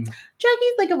mean,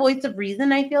 Jackie's like a voice of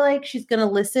reason. I feel like she's gonna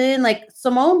listen. Like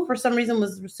Simone, for some reason,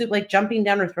 was like jumping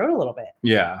down her throat a little bit.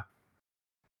 Yeah.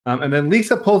 And then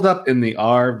Lisa pulls up in the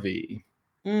RV.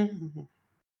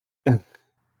 Mm-hmm.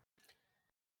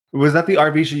 Was that the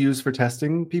RV she used for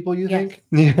testing people, you think?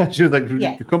 Yeah, she was like,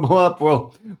 come up,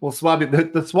 we'll swab you.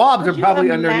 The swabs are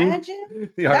probably underneath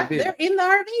the RV. They're in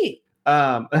the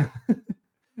RV.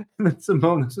 And then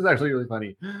Simone, this was actually really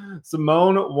funny.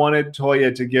 Simone wanted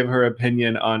Toya to give her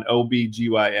opinion on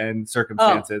OBGYN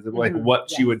circumstances and like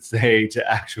what she would say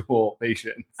to actual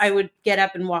patients. I would get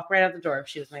up and walk right out the door if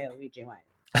she was my OBGYN.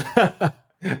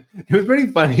 It was pretty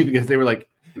funny because they were like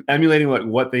emulating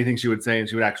what they think she would say, and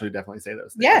she would actually definitely say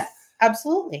those things. Yes,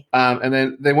 absolutely. And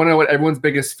then they want to know what everyone's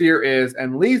biggest fear is,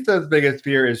 and Lisa's biggest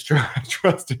fear is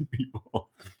trusting people.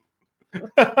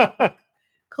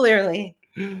 Clearly,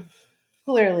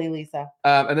 Lisa.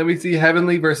 And then we see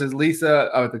Heavenly versus Lisa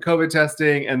at the COVID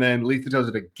testing, and then Lisa tells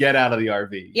her to get out of the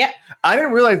RV. Yeah, I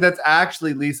didn't realize that's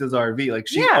actually Lisa's RV. Like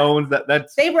she owns that.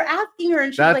 They were asking her,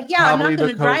 and she was like, "Yeah, I'm not going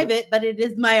to drive it, but it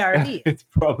is my RV." It's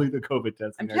probably the COVID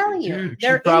testing. I'm telling you,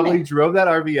 she probably drove that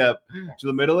RV up to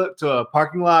the middle to a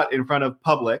parking lot in front of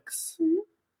Publix,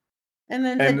 and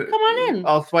then said, "Come on in.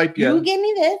 I'll swipe you. You gave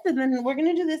me this, and then we're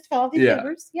going to do this. Fill out these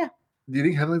papers." Yeah. Do you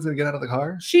think Heavenly's going to get out of the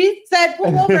car? She said,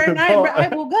 pull over and I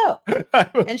will go.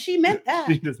 And she meant that.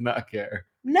 She does not care.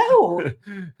 No.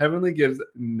 Heavenly gives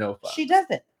no fuck. She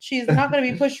doesn't. She's not going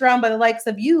to be pushed around by the likes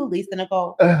of you, Lisa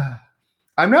Nicole.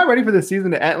 I'm not ready for this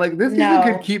season to end. Like, this season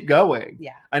could keep going.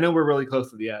 Yeah. I know we're really close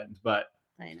to the end, but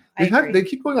I know. They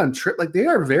keep going on trip. Like, they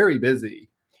are very busy.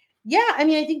 Yeah. I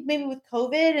mean, I think maybe with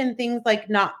COVID and things like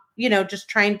not, just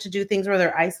trying to do things where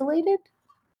they're isolated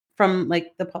from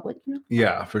like the public,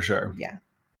 Yeah, for sure. Yeah.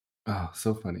 Oh,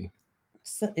 so funny.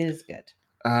 So it is good.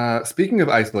 Speaking of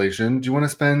isolation, do you want to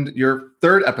spend your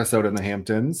third episode in the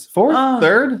Hamptons?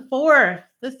 Third? Fourth.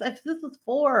 This was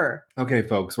 4. Okay,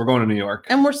 folks, we're going to New York.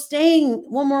 And we're staying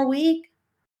one more week.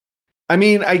 I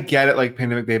mean, I get it. Like,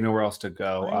 pandemic, they have nowhere else to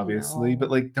go, obviously. But,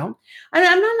 like, don't... I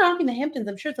mean, I'm not knocking the Hamptons.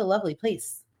 I'm sure it's a lovely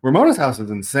place. Ramona's house is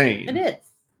insane. It is.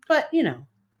 But,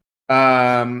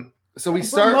 So we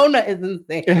start... Ramona is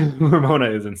insane. Ramona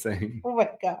is insane. Oh, my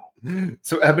God.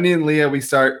 So Ebony and Leah, we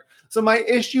start... So my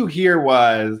issue here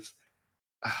was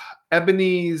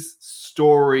Ebony's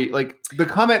story. Like, the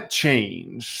comment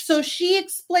changed. So she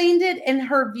explained it in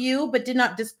her view, but did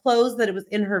not disclose that it was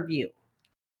in her view.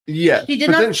 Yeah. She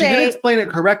did not say... She did explain it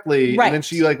correctly. Right. And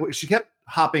then she kept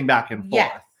hopping back and forth.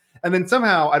 Yeah. And then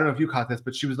somehow, I don't know if you caught this,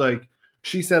 but she was like,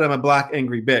 she said, I'm a black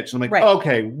angry bitch. And I'm like,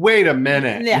 okay, wait a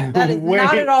minute. Yeah, that is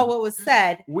not at all what was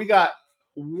said. We got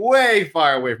way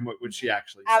far away from what she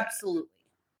actually said. Absolutely.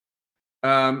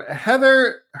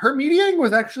 Heather, her meeting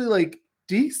was actually like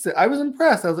decent. I was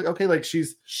impressed. I was like, okay, like she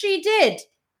did.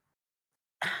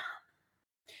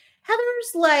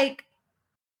 Heather's like,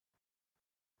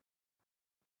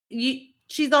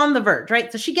 she's on the verge,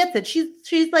 right? So she gets it.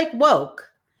 She's like woke.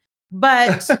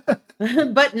 But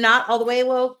but not all the way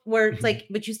woke, where it's like,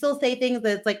 but you still say things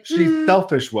that it's like she's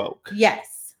selfish woke.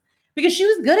 Yes. Because she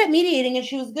was good at mediating, and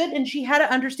she was good, and she had an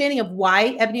understanding of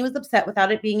why Ebony was upset without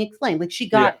it being explained. Like she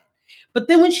got it. But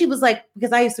then when she was like,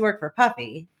 because I used to work for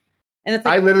Puffy, and it's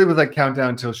like, I literally was like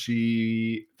countdown till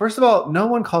she. First of all, no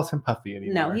one calls him Puffy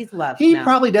anymore. No, he's loved. He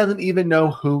probably doesn't even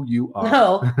know who you are.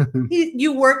 No,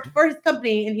 you worked for his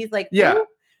company, and he's like, yeah. Who?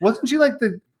 Wasn't she like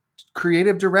the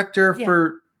creative director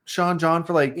for Sean John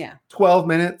for like 12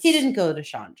 minutes. He didn't go to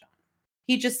Sean John.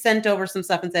 He just sent over some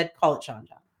stuff and said, call it Sean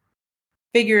John.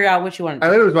 Figure out what you want to do. I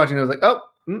literally was watching and I was like,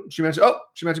 she mentioned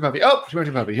Puffy. Oh, she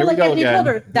mentioned Puffy. Here we go again. Told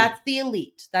her, that's the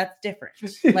elite. That's different.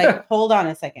 Like, hold on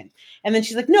a second. And then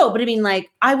she's like, no, but I mean,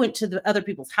 like, I went to the other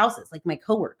people's houses, like my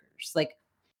coworkers. Like,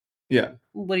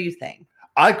 what are you saying?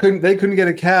 They couldn't get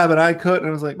a cab and I could. And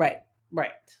I was like, right.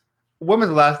 When was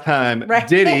the last time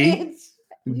Diddy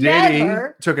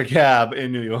took a cab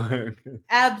in New York?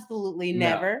 Absolutely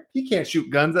never. No. He can't shoot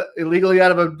guns illegally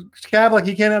out of a cab like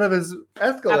he can out of his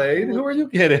Escalade. Absolutely. Who are you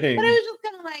kidding? But I was just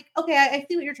kind of like, okay, I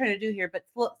see what you're trying to do here, but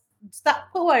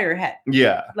stop, put while your head.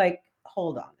 Yeah. Like,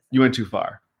 hold on. You went too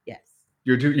far. Yes.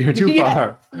 You're too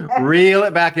far. Reel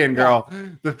it back in, girl. Yeah.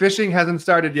 The fishing hasn't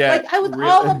started yet. Like, I was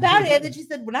all about it. And then she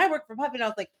said, when I worked for Puffy, and I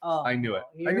was like, oh. I knew it.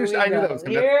 I knew that was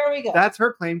coming. Here we go. That's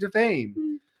her claim to fame.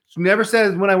 Mm-hmm. She never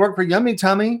says, when I worked for Yummy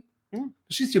Tummy. Mm.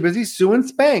 She's too busy suing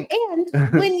Spank.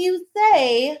 And when you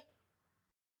say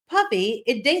Puffy,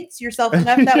 it dates yourself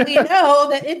enough that we know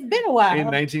that it's been a while. In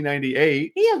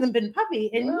 1998. He hasn't been Puffy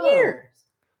in years.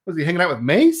 Was he hanging out with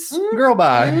Mace? Mm-hmm. Girl,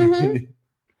 bye. Mm-hmm.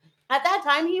 At that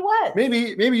time, he was.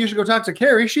 Maybe you should go talk to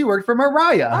Carrie. She worked for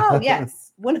Mariah. Oh,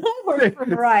 yes. When I worked for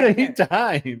Mariah. Same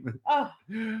time. Oh.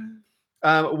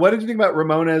 What did you think about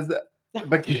Ramona's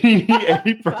bikini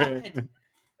apron?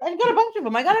 I got a bunch of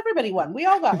them. I got everybody one. We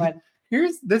all got one.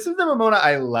 This is the Ramona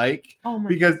I like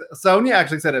because Sonia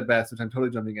actually said it best, which I'm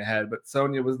totally jumping ahead. But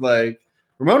Sonia was like,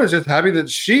 Ramona's just happy that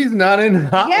she's not in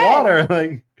hot water.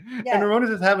 Like, and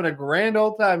Ramona's just having a grand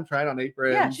old time trying on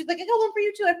aprons. Yeah, she's like, I got one for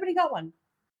you too. Everybody got one.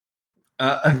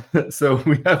 So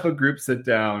we have a group sit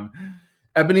down.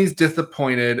 Ebony's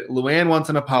disappointed. Luann wants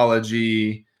an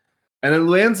apology. And then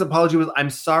Luann's apology was, I'm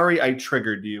sorry I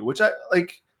triggered you, which I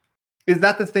like. Is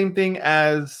that the same thing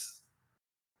as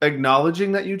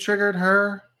acknowledging that you triggered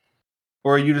her?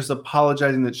 Or are you just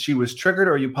apologizing that she was triggered?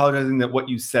 Or are you apologizing that what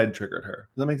you said triggered her?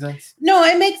 Does that make sense? No,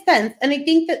 it makes sense. And I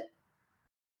think that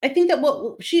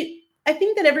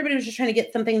everybody was just trying to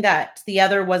get something that the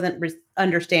other wasn't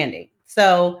understanding.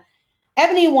 So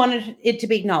Ebony wanted it to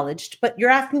be acknowledged, but you're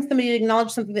asking somebody to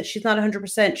acknowledge something that she's not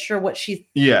 100% sure what she's...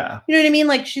 Yeah. You know what I mean?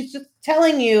 Like, she's just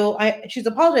telling you, she's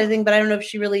apologizing, but I don't know if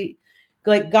she really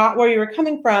got where you were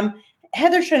coming from.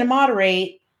 Heather's trying to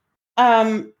moderate.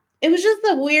 It was just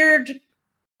a weird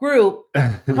group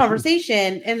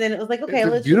conversation, and then it was like, okay,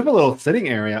 it's a beautiful little sitting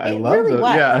area. I love really it.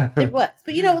 Was. Yeah, it was.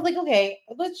 But it was like, okay,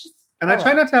 let's just. And I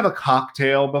try not to have a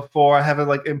cocktail before I have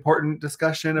a important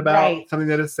discussion about something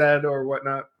that is said or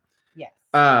whatnot. Yes.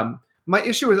 My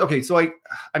issue is so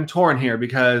I'm torn here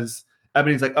because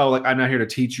Ebony's like, I'm not here to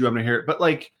teach you. I'm not here, but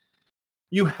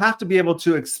you have to be able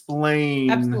to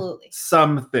explain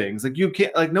some things. Like, you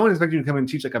can't, no one expects you to come and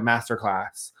teach a master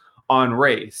class on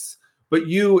race, but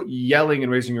you yelling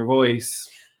and raising your voice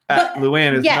at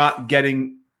Luann is not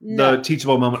getting the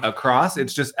teachable moment across.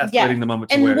 It's just escalating the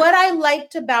moment. And what I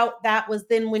liked about that was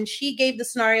then when she gave the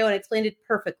scenario and explained it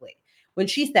perfectly, when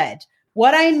she said,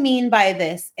 what I mean by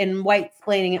this and white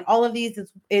explaining and all of these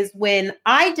is when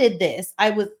I did this, I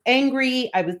was angry,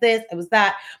 I was this, I was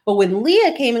that. But when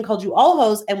Leah came and called you all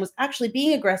hoes and was actually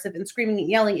being aggressive and screaming and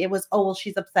yelling, it was,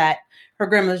 she's upset. Her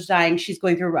grandmother's dying. She's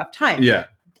going through a rough time. Yeah.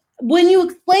 When you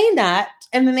explain that,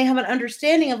 and then they have an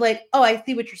understanding of I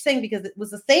see what you're saying, because it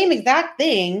was the same exact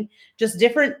thing, just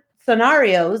different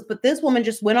scenarios. But this woman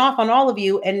just went off on all of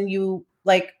you and you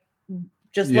let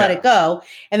it go.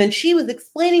 And then she was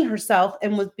explaining herself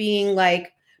and was being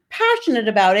passionate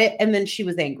about it. And then she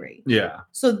was angry. Yeah.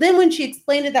 So then when she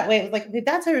explained it that way, it was okay,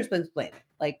 that's how you're supposed to explain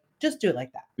it. Just do it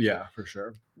like that. Yeah, for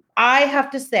sure. I have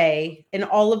to say, in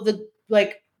all of the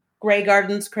Grey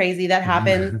Gardens crazy that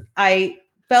happened, I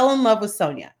fell in love with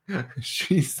Sonia.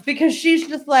 Because she's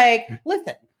just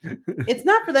listen, it's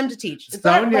not for them to teach.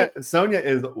 It's Sonia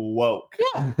is woke.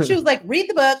 Yeah. She was read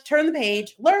the book, turn the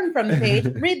page, learn from the page,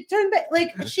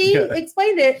 she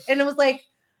explained it, and it was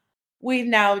we've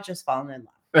now just fallen in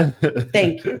love.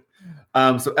 Thank you.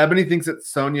 So Ebony thinks that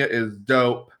Sonia is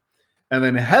dope. And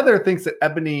then Heather thinks that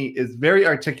Ebony is very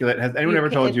articulate. Has anyone ever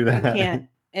told you that? You can't.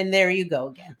 And there you go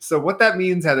again. So what that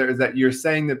means, Heather, is that you're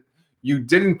saying that you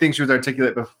didn't think she was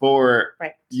articulate before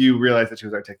you realized that she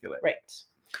was articulate. Right.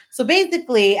 So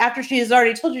basically, after she has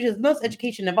already told you she has the most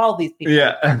education of all these people,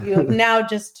 you have now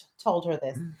just told her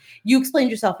this. You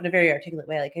explained yourself in a very articulate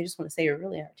way. I just want to say you're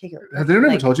really articulate. Has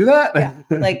anyone ever told you that? Yeah.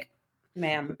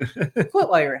 Ma'am, quit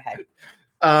while you're ahead.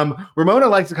 Ramona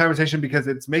likes the conversation because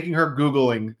it's making her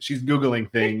Googling. She's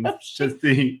Googling things to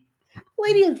see.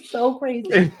 Lady is so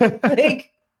crazy.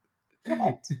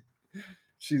 What?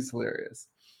 She's hilarious.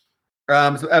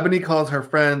 So Ebony calls her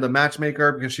friend the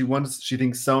matchmaker because she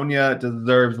thinks Sonia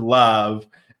deserves love,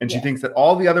 and she thinks that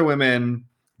all the other women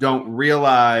don't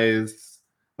realize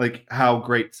like how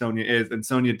great Sonia is, and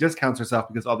Sonia discounts herself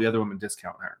because all the other women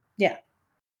discount her. Yeah.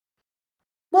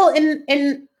 Well,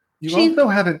 and you also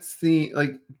haven't seen,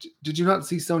 like, did you not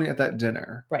see Sonia at that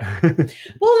dinner? Right. Well, and also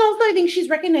I think she's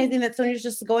recognizing that Sonia's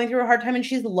just going through a hard time and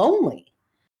she's lonely.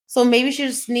 So maybe she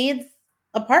just needs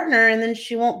a partner and then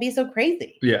she won't be so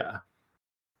crazy. Yeah.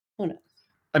 Who knows?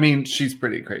 I mean, she's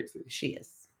pretty crazy. She is.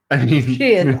 I mean,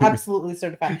 she is absolutely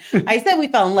certified. I said we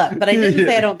fell in love, but I didn't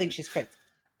say I don't think she's crazy.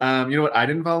 You know what I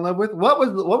didn't fall in love with? What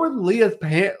was Leah's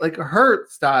pants? Like, her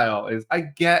style is, I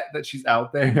get that she's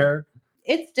out there.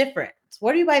 It's different.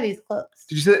 Where do you buy these clothes?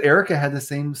 Did you see that Erica had the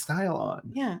same style on?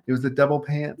 Yeah. It was the double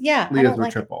pants. Yeah. Leah's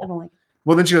were triple. I don't like it.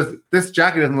 Well, then she goes, this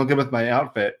jacket doesn't look good with my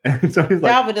outfit. And so he's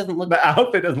like, outfit doesn't look the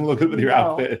outfit doesn't look good with your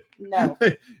outfit. No.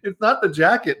 It's not the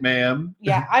jacket, ma'am.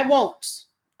 Yeah, I won't.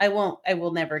 I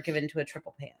will never give in to a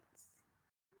triple pants.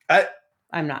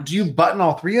 I'm not. Do you button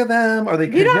all three of them? Are they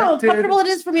connected? You know how comfortable it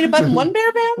is for me to button one pair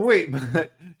of pants? Wait,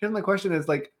 but here's my question is,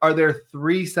 like, are there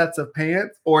 3 sets of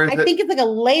pants? Or I think it's like a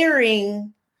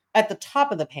layering at the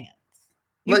top of the pants.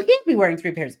 You can't be wearing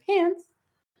 3 pairs of pants.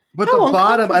 But the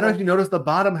bottom, I don't know if you noticed, the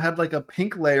bottom had like a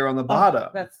pink layer on the bottom.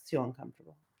 That's too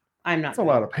uncomfortable. I'm not. That's a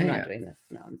lot of pants. I'm not doing this.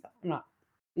 No, I'm not.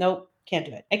 Nope, can't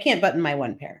do it. I can't button my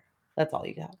one pair. That's all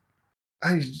you got.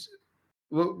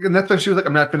 Well, and that's why she was like,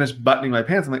 I'm not finished buttoning my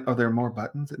pants. I'm like, oh, there are more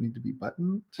buttons that need to be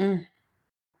buttoned?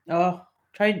 Oh,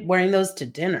 try wearing those to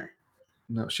dinner.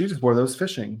 No, she just wore those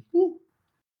fishing. So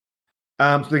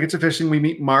they get to fishing. We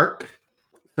meet Mark.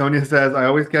 Sonia says, I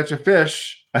always catch a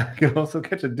fish. I can also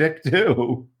catch a dick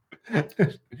too.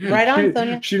 Right on,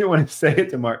 Sonia. She didn't want to say it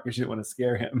to Mark because she didn't want to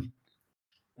scare him.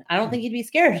 I don't think he'd be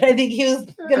scared. I think he was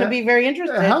going to be very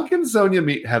interested. How can Sonia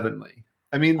meet Heavenly?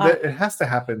 I mean, it has to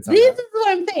happen somehow. This is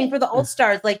what I'm saying for the All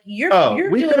Stars. Like, you're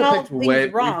doing all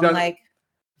things wrong.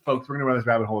 Folks, we're going to run this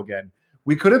rabbit hole again.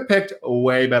 We could have picked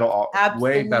way better All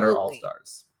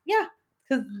Stars. Yeah,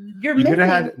 because you could have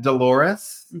had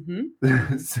Dolores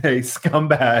say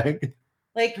scumbag.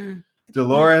 Like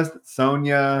Dolores,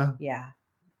 Sonia. Yeah.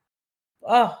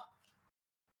 Oh.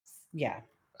 Yeah.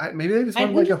 Maybe they just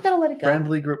want like a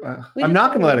friendly group. I'm not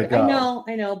going to let it go.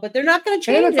 I know, but they're not going to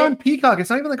change it. And it's on Peacock. It's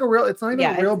not even like a real. It's not even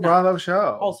a real Bravo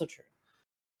show. Also true.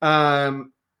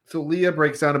 So Leah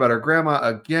breaks down about her grandma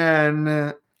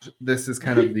again. This is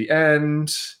kind of the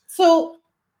end. So,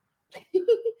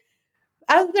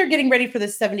 as they're getting ready for the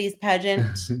 70s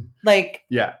pageant,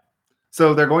 yeah.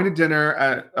 So they're going to dinner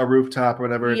at a rooftop or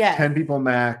whatever. It's 10 people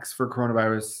max for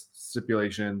coronavirus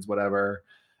stipulations, whatever.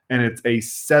 And it's a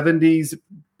 70s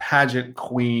pageant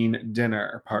queen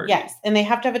dinner party. Yes. And they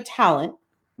have to have a talent.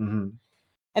 Mm-hmm.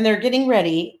 And they're getting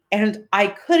ready. And I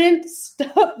couldn't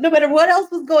stop, no matter what else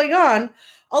was going on.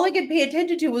 All I could pay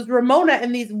attention to was Ramona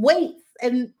and these weights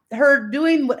and her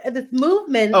doing this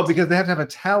movement. Oh, because they have to have a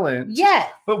talent. Yes.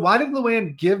 But why did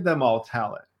Luann give them all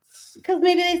talents? Because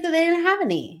maybe they said they didn't have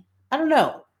any. I don't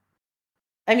know.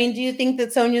 I mean, do you think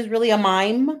that Sonia's really a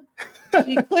mime?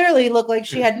 She clearly looked like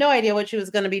she had no idea what she was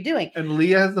going to be doing. And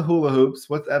Leah has the hula hoops.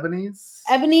 What's Ebony's?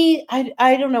 Ebony,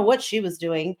 I don't know what she was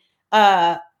doing.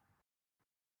 Somebody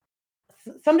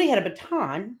had a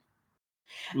baton.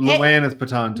 Luann is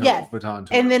baton. Yes. Baton.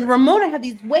 And then Ramona had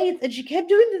these weights, and she kept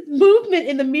doing this movement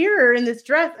in the mirror in this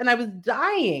dress, and I was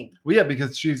dying. Well, yeah,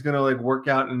 because she's gonna like work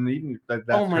out and eat. That's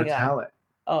her talent.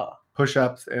 Oh,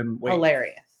 push-ups and weights.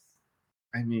 Hilarious.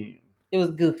 I mean, it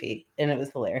was goofy and it was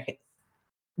hilarious.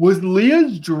 Was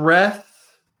Leah's dress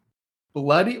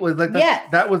bloody? Was like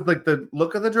that was like the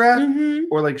look of the dress,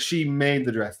 or like she made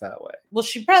the dress that way? Well,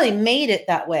 she probably made it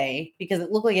that way because it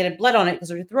looked like it had blood on it because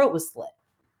her throat was slit.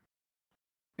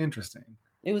 Interesting.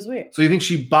 It was weird. So you think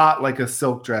she bought like a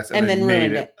silk dress and then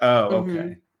made it? Oh,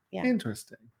 okay. Yeah.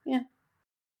 Interesting. Yeah.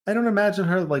 I don't imagine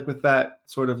her like with that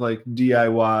sort of like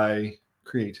DIY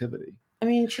creativity. I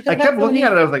mean, I kept looking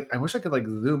at it. I was like, I wish I could like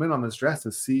zoom in on this dress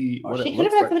to see what it looks like. She could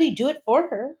have had somebody do it for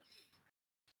her.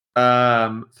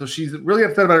 So she's really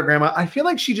upset about her grandma. I feel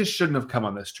like she just shouldn't have come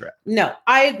on this trip. No,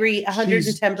 I agree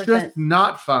 110%. Just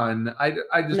not fun. I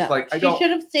just like, I don't. She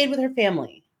should have stayed with her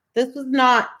family. This was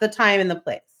not the time and the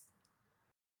place.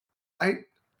 I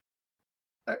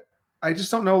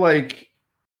just don't know, like,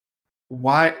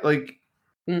 why, like,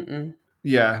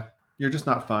 yeah, you're just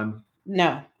not fun.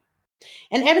 No.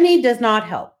 And Ebony does not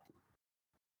help.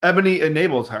 Ebony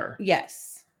enables her.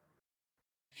 Yes.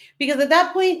 Because at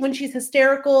that point, when she's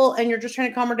hysterical and you're just trying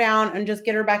to calm her down and just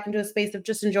get her back into a space of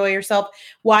just enjoy yourself,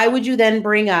 why would you then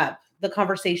bring up the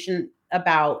conversation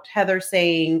about Heather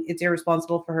saying it's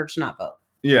irresponsible for her to not vote?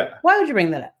 Yeah. Why would you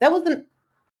bring that up? That wasn't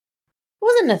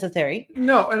necessary.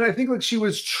 No, and I think like she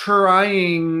was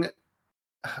trying.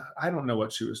 I don't know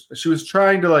what she was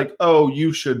trying to like. Oh,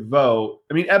 you should vote.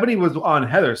 I mean, Ebony was on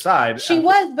Heather's side. She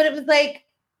was, but it was like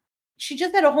she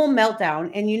just had a whole meltdown,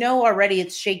 and already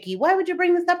it's shaky. Why would you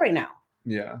bring this up right now?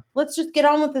 Yeah. Let's just get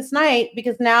on with this night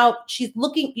because now she's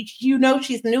looking.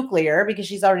 She's nuclear because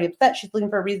she's already upset. She's looking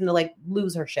for a reason to like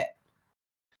lose her shit.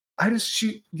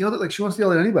 She yelled at like she wants to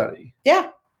yell at anybody. Yeah,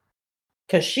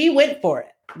 because she went for it.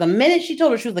 The minute she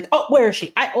told her, she was like, "Oh, where is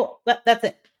she? That's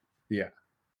it." Yeah.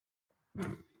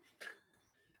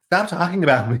 Stop talking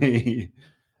about me.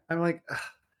 I'm like, ugh.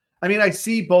 I mean, I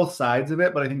see both sides of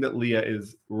it, but I think that Leah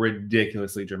is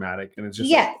ridiculously dramatic, and it's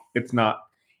just like, it's not.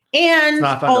 And it's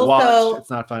not fun to watch. It's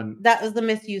not fun. That was the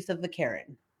misuse of the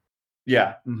Karen.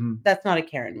 Yeah. Mm-hmm. That's not a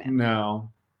Karen, man. No.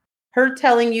 Her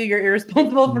telling you you're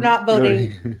irresponsible for not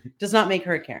voting does not make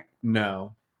her a Karen.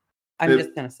 No. I'm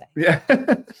just gonna say. Yeah.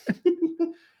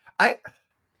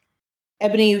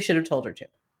 Ebony, you should have told her to.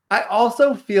 I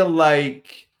also feel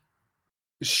like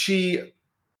she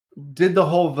did the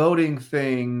whole voting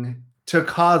thing to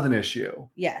cause an issue.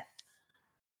 Yes.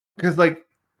 Because like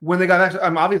when they got back to,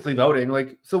 I'm obviously voting.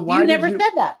 Like, so why you never said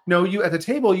that? No, you at the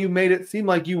table you made it seem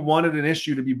like you wanted an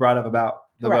issue to be brought up about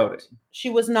the voting. She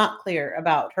was not clear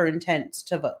about her intent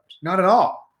to vote. Not at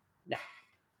all. No.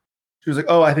 She was like,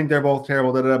 "Oh, I think they're both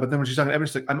terrible." Da, da, da. But then when she's talking to Ebony,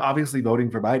 she's like, "I'm obviously voting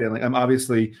for Biden. Like, I'm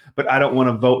obviously, but I don't want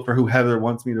to vote for who Heather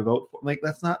wants me to vote for." Like,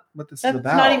 that's not what this is about.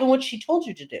 That's not even what she told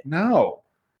you to do. No.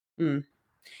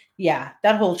 Yeah,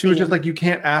 that whole. She was just like, "You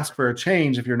can't ask for a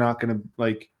change if you're not going to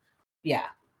like." Yeah.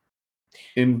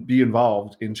 Be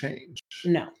involved in change.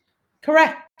 No.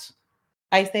 Correct.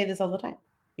 I say this all the time.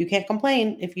 You can't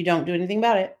complain if you don't do anything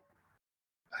about it.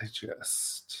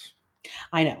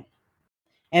 I know.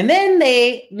 And then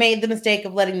they made the mistake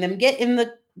of letting them get in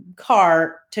the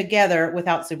car together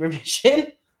without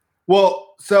supervision.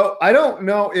 Well, so I don't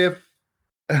know if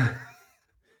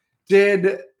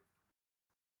did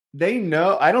they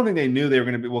know? I don't think they knew they were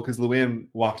going to be, well, because Luann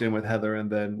walked in with Heather and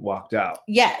then walked out.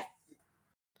 Yes.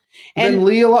 And then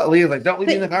Leah's like, "Don't leave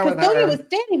me in the car with Heather." Sonia was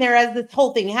standing there as this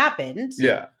whole thing happened.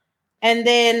 Yeah. And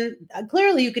then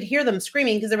clearly you could hear them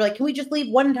screaming because they were like, "Can we just leave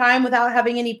one time without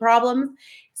having any problems?"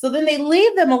 So then they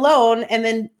leave them alone, and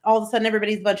then all of a sudden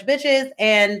everybody's a bunch of bitches,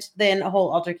 and then a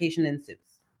whole altercation ensues.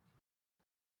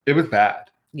 It was bad.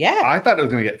 Yeah. I thought it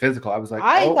was going to get physical. I was like,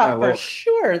 I thought for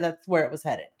sure that's where it was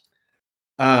headed.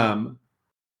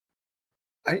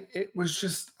 It was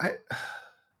just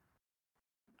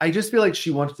I just feel like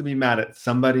she wants to be mad at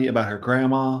somebody about her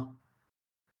grandma,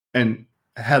 and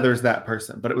Heather's that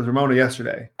person. But it was Ramona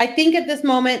yesterday. I think at this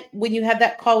moment, when you have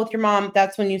that call with your mom,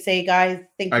 that's when you say, "Guys,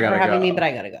 thank you for having me, but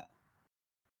I gotta go."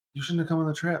 You shouldn't have come on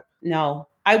the trip. No,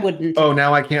 I wouldn't. Oh,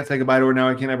 now I can't say goodbye to her. Now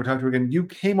I can't ever talk to her again. You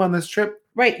came on this trip.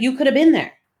 Right. You could have been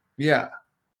there. Yeah.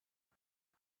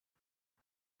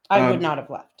 I would not have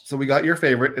left. So we got your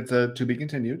favorite. It's a to be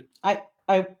continued.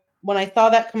 When I saw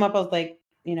that come up, I was like,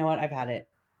 you know what? I've had it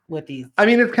with these. I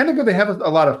mean, it's kind of good. They have a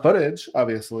lot of footage,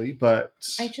 obviously, but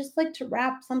I just like to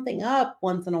wrap something up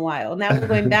once in a while. Now we're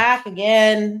going back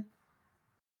again.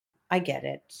 I get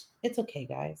it. It's okay,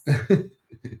 guys.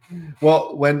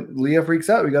 Well, when Leah freaks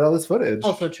out, we got all this footage.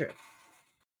 Also true.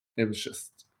 It was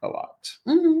just a lot.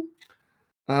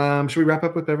 Mm-hmm. Should we wrap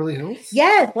up with Beverly Hills?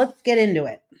 Yes, let's get into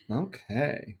it.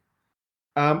 Okay.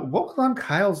 What was on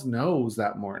Kyle's nose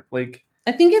that morning? Like,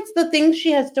 I think it's the thing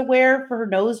she has to wear for her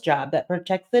nose job that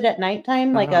protects it at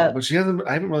nighttime. But she hasn't.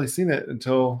 I haven't really seen it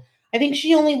until. I think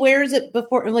she only wears it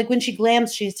before, like when she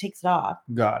glams, she just takes it off.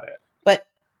 Got it. But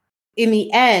in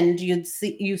the end, you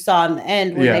saw in the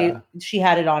end where she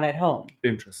had it on at home.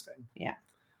 Interesting. Yeah.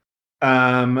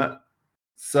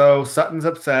 So Sutton's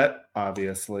upset,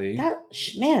 obviously.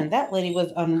 That lady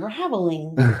was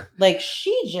unraveling. Like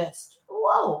she just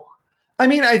whoa. I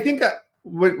mean, I think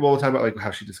we'll talk about like how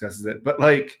she discusses it, but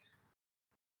like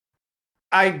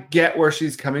I get where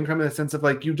she's coming from in the sense of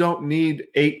like you don't need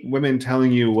 8 women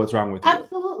telling you what's wrong with you.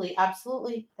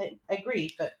 Absolutely, I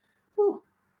agree. But whew.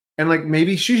 And like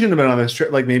maybe she shouldn't have been on this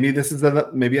trip. Like maybe this is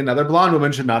maybe another blonde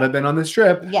woman should not have been on this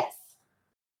trip. Yes.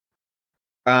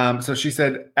 So she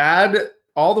said, add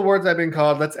all the words I've been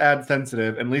called. Let's add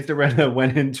sensitive. And Lisa Rinna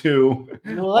went into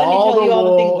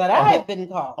all the things that I've been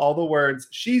called. All the words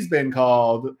she's been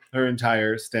called her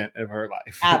entire stint of her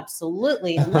life.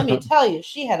 Absolutely. And let me tell you,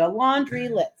 she had a laundry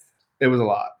list. It was a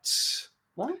lot.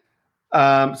 What?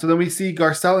 So then we see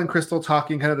Garcelle and Crystal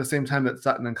talking kind of the same time that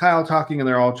Sutton and Kyle talking, and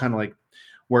they're all trying to like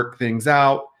work things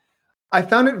out. I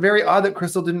found it very odd that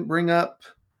Crystal didn't bring up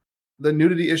the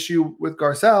nudity issue with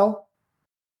Garcelle.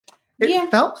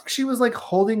 It felt like she was like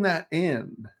holding that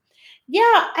in.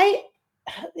 Yeah, it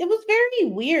was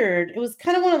very weird. It was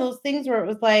kind of one of those things where it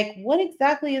was like, what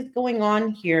exactly is going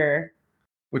on here?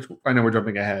 Which I know we're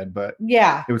jumping ahead, but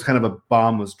yeah, it was kind of a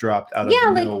bomb was dropped out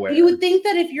of nowhere. You would think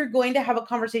that if you're going to have a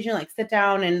conversation, like sit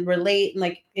down and relate and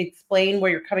like explain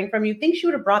where you're coming from, you'd think she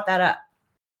would have brought that up.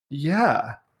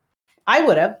 Yeah. I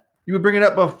would have. You would bring it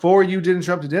up before you didn't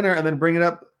show up to dinner and then bring it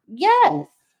up. Yes.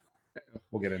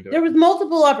 We'll get into it. There was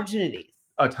multiple opportunities.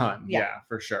 A ton. Yeah,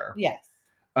 for sure. Yes.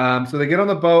 So they get on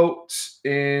the boat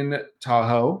in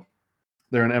Tahoe.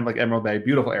 They're in like Emerald Bay,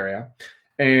 beautiful area.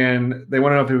 And they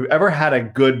want to know if you've ever had a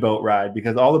good boat ride,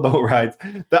 because all the boat rides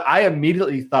that I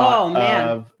immediately thought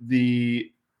of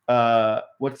the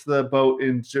what's the boat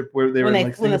in where they were in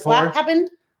like Singapore? When the slap happened?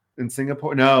 In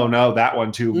Singapore? No, that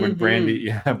one too. When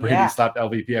Brandy slapped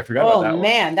LVP. I forgot about that one. Oh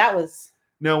man, that was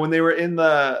when they were in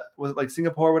was it like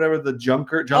Singapore, whatever, the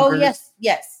junkers. Oh yes.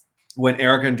 When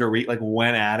Erika and Dorit like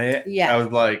went at it, I was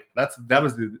like, that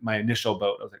was my initial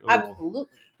boat. I was like, oh. Absolutely.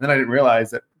 And then I didn't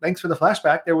realize that thanks for the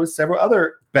flashback, there was several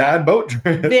other bad boat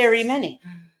trips. Very many.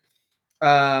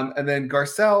 And then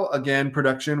Garcelle, again,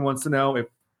 production wants to know if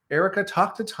Erika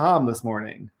talked to Tom this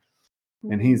morning.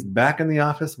 And he's back in the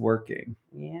office working.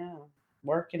 Yeah,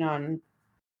 working on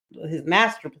his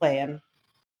master plan.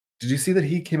 Did you see that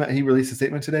he released a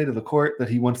statement today to the court that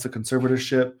he wants the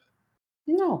conservatorship?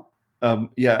 No.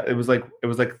 Yeah, it was like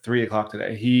 3:00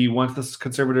 today. He wants this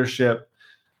conservatorship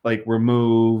like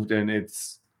removed, and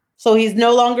it's so he's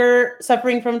no longer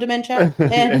suffering from dementia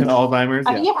and Alzheimer's.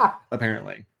 Yeah,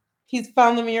 apparently he's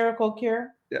found the miracle cure.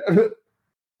 Yeah,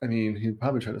 I mean, he'd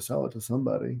probably try to sell it to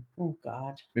somebody. Oh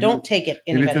God, don't take it.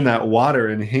 Maybe it's in that water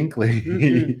in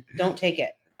Hinckley. Don't take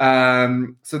it.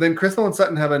 So then Crystal and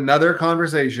Sutton have another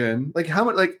conversation. Like how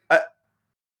much? Like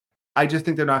I just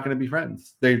think they're not going to be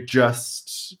friends. They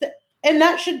just. And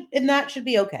that should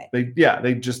be okay.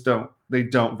 They just don't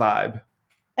vibe.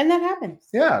 And that happens.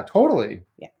 Yeah, totally.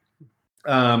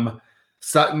 Yeah.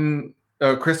 Sutton,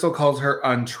 Crystal calls her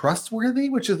untrustworthy,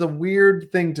 which is a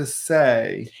weird thing to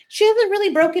say. She hasn't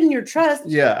really broken your trust.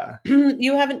 Yeah.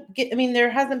 You haven't there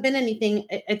hasn't been anything.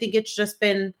 I think it's just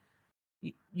been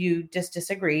you just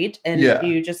disagreed and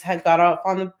you just had got off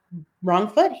on the wrong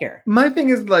foot here. My thing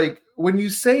is like when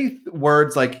you say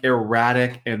words like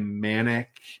erratic and manic,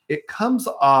 it comes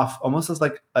off almost as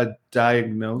like a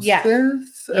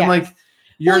diagnosis. And like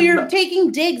you're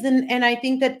taking digs and I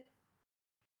think that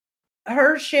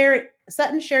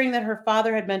Sutton sharing that her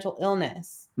father had mental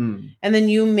illness and then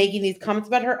you making these comments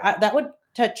about her, that would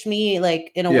touch me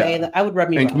like in a way that I would rub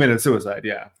me wrong. And committed suicide,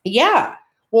 Yeah.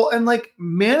 Well, and like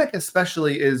manic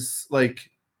especially is like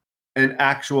an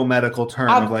actual medical term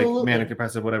of like manic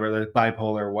depressive, whatever, like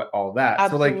bipolar, what all that.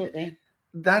 Absolutely. So like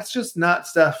that's just not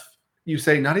stuff you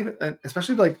say, not even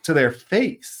especially like to their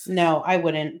face. No, I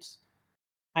wouldn't.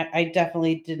 I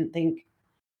definitely didn't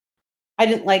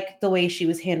like the way she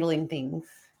was handling things.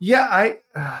 Yeah,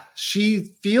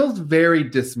 she feels very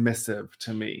dismissive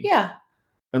to me. Yeah.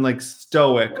 And like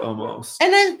stoic almost.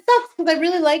 And then it sucks because I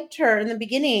really liked her in the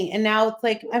beginning. And now it's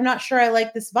like, I'm not sure I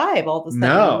like this vibe all of a sudden.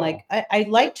 No. Like I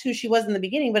liked who she was in the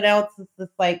beginning, but now it's this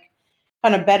like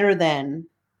kind of better than.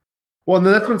 Well, and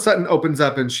then that's when Sutton opens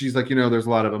up and she's like, there's a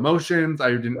lot of emotions.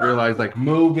 I didn't realize like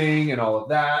moving and all of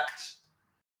that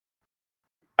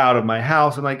out of my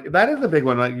house. And like, that is a big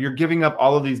one. Like you're giving up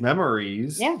all of these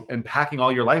memories and packing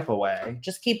all your life away.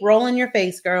 Just keep rolling your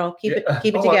face, girl. Keep it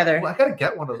together. I gotta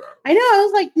get one of those. I know. I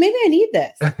was like, maybe I need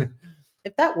this.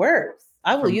 If that works,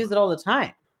 I will use it all the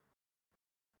time.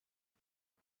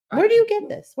 Where do you get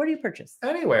this? Where do you purchase?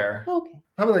 Anywhere. Oh, okay.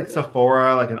 Probably like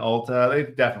Sephora, like an Ulta. They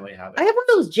definitely have it. I have one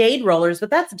of those jade rollers,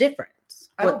 but that's different.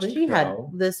 What she had,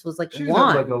 this was like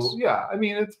wand. I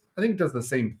mean, I think it does the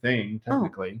same thing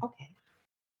technically. Oh, okay.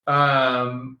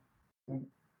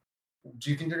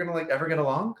 Do you think they're gonna like ever get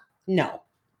along? No.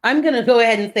 I'm gonna go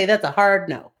ahead and say that's a hard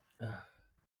no.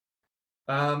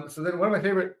 So then one of my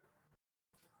favorite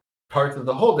parts of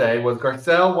the whole day was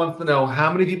Garcelle wants to know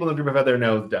how many people in the group have had their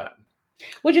nose done.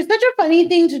 Which is such a funny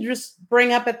thing to just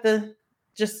bring up at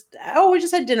we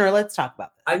just had dinner. Let's talk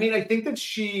about this. I mean, I think that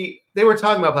they were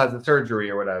talking about plastic surgery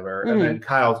or whatever, and then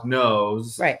Kyle's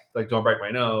nose, right? Like, don't break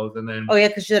my nose, and then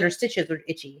because she said her stitches were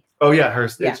itchy. Oh yeah, her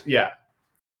stitch,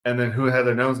 and then who had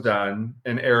their nose done?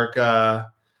 And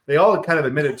Erika. They all kind of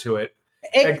admitted to it,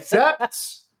 except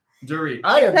Dorit.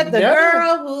 Except the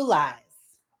girl who lies.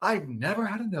 I've never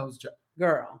had a nose job,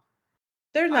 girl.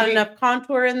 There's not enough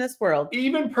contour in this world.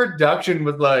 Even production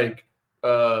was like,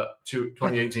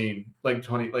 2018, like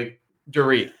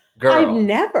Dorit, girl. I've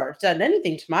never done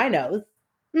anything to my nose.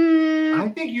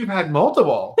 I think you've had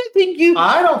multiple.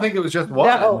 I don't think it was just one.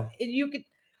 No, you could.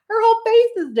 Her whole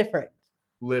face is different.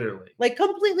 Literally. Like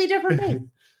completely different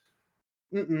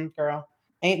face. Girl.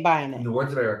 Ain't buying it. In the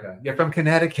words of Erica. You're from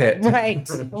Connecticut. Right.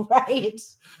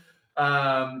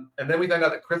 And then we found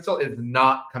out that Crystal is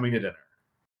not coming to dinner.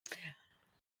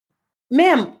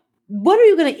 Ma'am, what are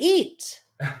you going to eat?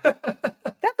 That's what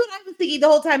I was thinking the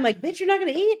whole time. Like, bitch, you're not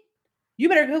going to eat? You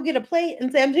better go get a plate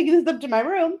and say, I'm taking this up to my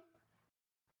room.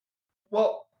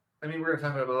 Well, I mean, we're going to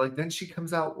talk about it, but like, then she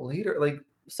comes out later. Like,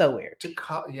 so weird.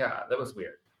 Yeah, that was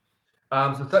weird.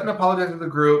 So Sutton apologized to the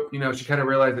group. You know, she kind of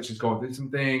realized that she's going through some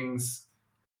things.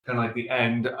 Kind of like the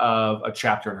end of a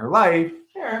chapter in her life.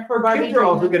 Sure. For Barbie kids are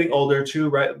also getting older too,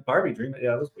 right? Barbie Dream.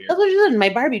 Yeah, that was weird. That's what she said in my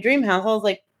Barbie Dream House. I was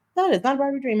like, that is not a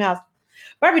Barbie Dream House.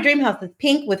 Barbie Dream House is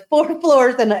pink with 4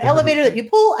 floors and an elevator that you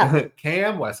pull out.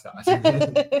 Cam Westcott.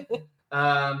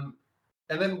 And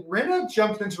then Rinna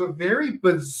jumps into a very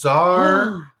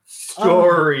bizarre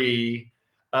story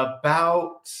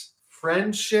about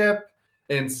friendship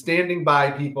and standing by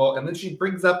people. And then she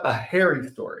brings up a Harry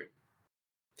story.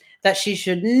 That she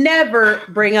should never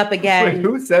bring up again. Wait,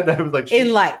 who said that? It was like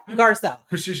in life, Garcelle.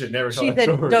 She should never tell that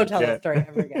story. She said, don't tell that story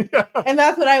ever again. Yeah. And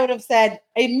that's what I would have said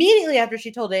immediately after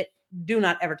she told it. Do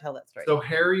not ever tell that story. So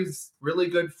Harry's really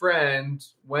good friend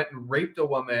went and raped a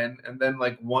woman and then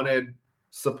like wanted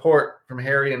support from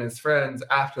Harry and his friends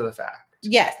after the fact.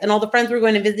 Yes. And all the friends were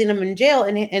going to visit him in jail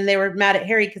and they were mad at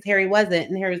Harry because Harry wasn't.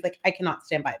 And Harry was like, I cannot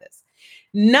stand by this.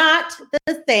 Not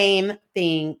the same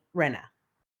thing, Rinna.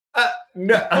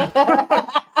 No.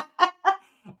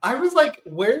 I was like,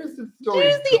 where's the story?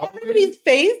 Did you see everybody's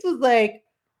face was like,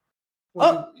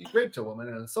 well, you raped a woman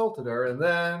and assaulted her, and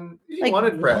then you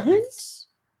wanted friends.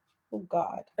 Oh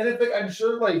God! And it's like, I'm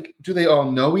sure, like, do they all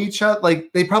know each other?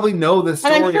 Like, they probably know the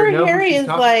story. And I'm sure or know Harry is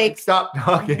like, stop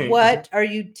talking. What are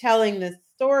you telling this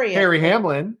story? Harry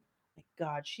Hamlin. My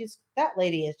God, that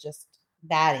lady is just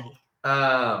batty.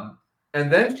 And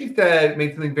then she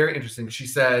made something very interesting. She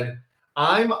said,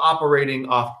 I'm operating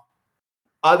off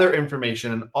other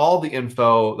information and all the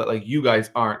info that like you guys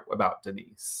aren't about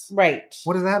Denise. Right.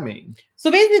 What does that mean?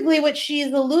 So basically what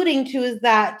she's alluding to is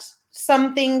that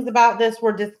some things about this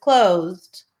were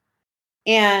disclosed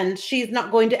and she's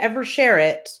not going to ever share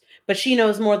it, but she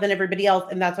knows more than everybody else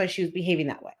and that's why she was behaving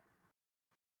that way.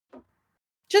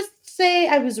 Just say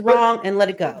I was wrong and let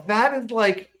it go. That is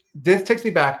like, this takes me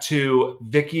back to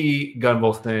Vicky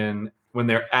Gunvalson when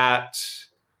they're at,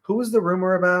 who was the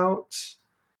rumor about?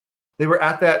 They were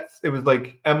at that, it was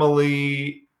like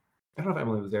Emily, I don't know if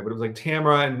Emily was there, but it was like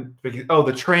Tamara and Vicky. Oh,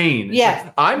 the train.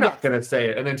 Yes. I'm not going to say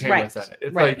it. And then Tamara said it.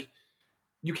 It's like,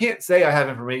 you can't say I have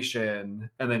information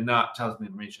and then not tell us the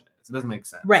information is. It doesn't make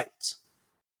sense. Right.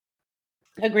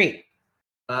 Agreed.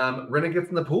 Rinna gets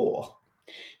in the pool.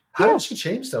 How did she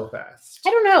change so fast?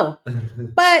 I don't know.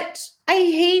 But I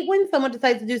hate when someone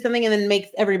decides to do something and then makes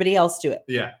everybody else do it.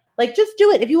 Yeah. Like, just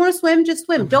do it. If you want to swim, just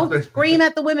swim. Don't scream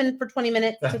at the women for 20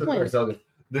 minutes to swim.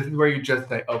 This is where you just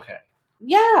say, okay.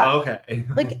 Yeah. Okay.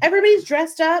 Like, everybody's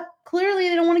dressed up. Clearly,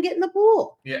 they don't want to get in the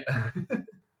pool. Yeah.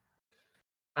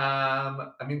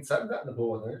 I mean, Sutton got in the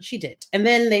pool with her. She did. And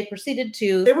then they proceeded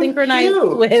to synchronize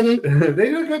swim. They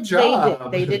did a good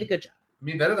job. They did a good job. I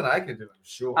mean, better than I could do, I'm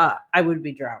sure. I would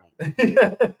be drowning.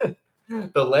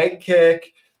 The leg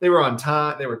kick. They were on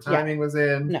time. Timing was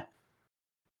in. No.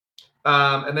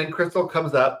 And then Crystal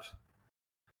comes up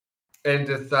and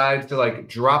decides to like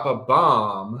drop a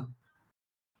bomb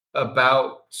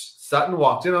about Sutton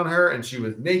walked in on her and she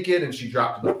was naked and she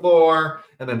dropped to the floor.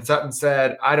 And then Sutton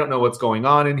said, I don't know what's going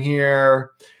on in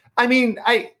here. I mean,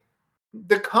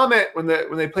 the comment when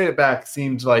they played it back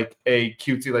seemed like a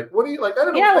cutesy, like, what do you like? I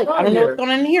don't know. Yeah, like, I don't know what's going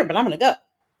on in here, but I'm going to go.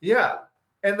 Yeah.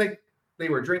 And like they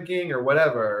were drinking or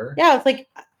whatever. Yeah. It's like,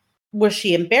 was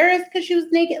she embarrassed because she was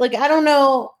naked? Like, I don't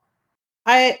know.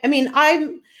 I mean,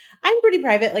 I'm pretty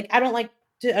private. Like, I don't like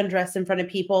to undress in front of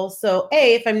people. So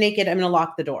if I'm naked, I'm going to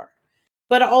lock the door.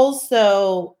 But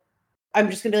also, I'm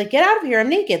just going to be like, get out of here. I'm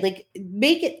naked. Like,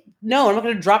 make it. No, I'm not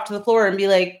going to drop to the floor and be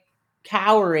like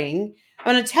cowering.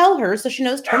 I'm going to tell her so she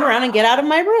knows, turn around and get out of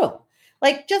my room.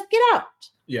 Like, just get out.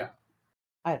 Yeah.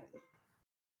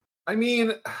 I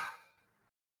mean,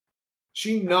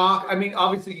 she knocked. I mean,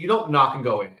 obviously, you don't knock and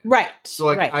go in. Right. So,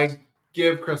 like, I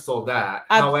give Crystal that.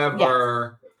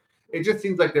 However, it just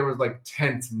seems like there was like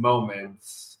tense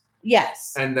moments.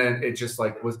 Yes. And then it just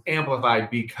like was amplified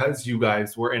because you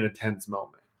guys were in a tense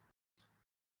moment.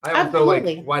 I also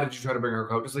like, why did you try to bring her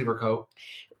coat? Just leave her coat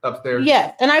upstairs.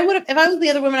 Yes. And I would have, if I was the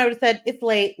other woman, I would have said, it's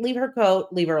late, leave her coat,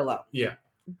 leave her alone. Yeah.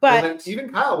 But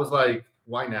even Kyle was like,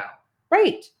 why now?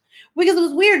 Right. Because it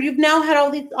was weird. You've now had all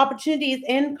these opportunities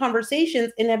and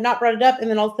conversations and have not brought it up. And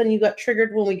then all of a sudden you got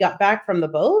triggered when we got back from the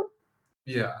boat.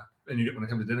 Yeah. And you didn't want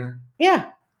to come to dinner?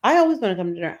 Yeah. I always want to come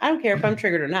to dinner. I don't care if I'm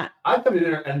triggered or not. I'd come to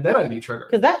dinner and then I'd be triggered.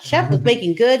 Because that chef was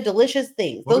making good, delicious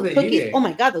things. What those cookies. Eating? Oh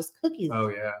my God, those cookies. Oh,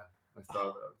 yeah. I saw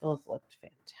those. Those looked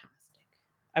fantastic.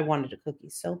 I wanted a cookie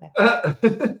so bad.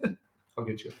 I'll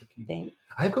get you a cookie. Thanks.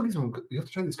 I have cookies from, you have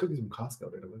to try these cookies from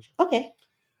Costco. They're delicious. Okay.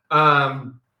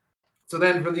 So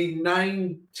then for the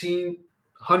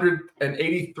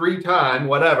 1983 time,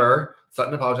 whatever,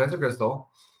 Sutton apologized to Crystal.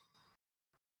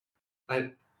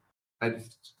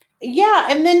 Yeah,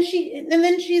 and then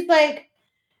she's like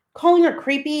calling her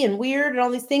creepy and weird and all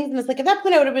these things. And it's like at that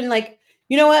point I would have been like,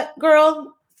 you know what,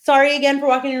 girl? Sorry again for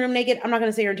walking in your room naked. I'm not going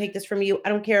to sit here and take this from you. I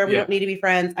don't care. We don't need to be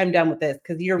friends. I'm done with this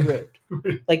because you're rude.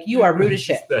 Like, you are rude as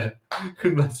shit.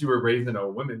 Unless you were raised in a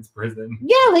women's prison.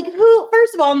 Yeah, like who?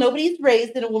 First of all, nobody's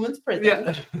raised in a woman's prison.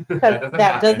 Yeah.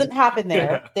 That doesn't happen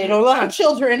there. Yeah. They don't allow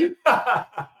children.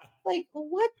 Like,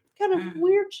 what kind of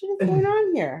weird shit is going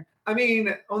on here? I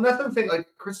mean, well, that's what I'm saying. Like,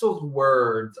 Crystal's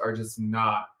words are just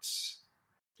not...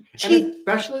 and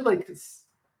especially, like,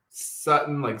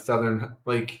 Sutton, like, Southern,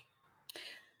 like...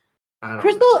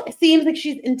 Crystal seems like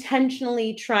she's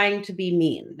intentionally trying to be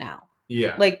mean now.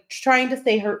 Yeah. Like trying to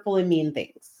say hurtful and mean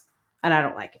things. And I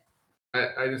don't like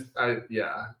it.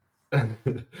 Yeah. And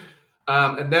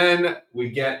then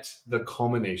we get the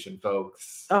culmination,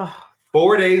 folks. Oh.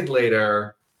 4 days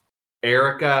later,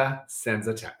 Erica sends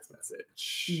a text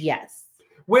message. Yes.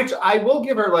 Which I will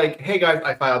give her, like, hey guys,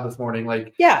 I filed this morning.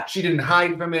 Like, yeah, she didn't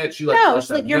hide from it. She's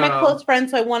like, you're my close friend,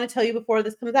 so I want to tell you before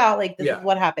this comes out. Like, this is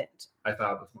what happened. I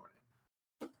filed this morning.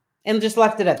 And just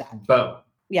left it at that. Boom.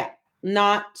 Yeah.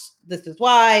 Not this is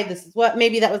why, this is what.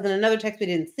 Maybe that was in another text we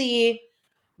didn't see.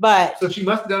 But so she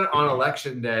must have done it on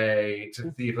election day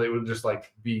to see if it would just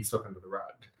like be swept under the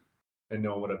rug. And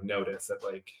no one would have noticed that,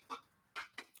 like.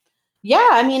 Yeah,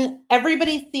 I mean,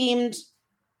 everybody seemed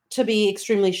to be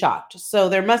extremely shocked. So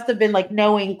there must have been like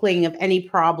no inkling of any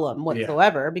problem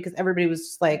whatsoever because everybody was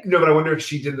just like. No, but I wonder if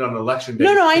she did it on election day.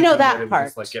 No, I know that part.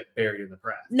 Just like get buried in the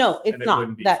press. No, it's not.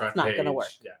 That's not going to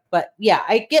work. Yeah. But yeah,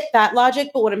 I get that logic.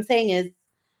 But what I'm saying is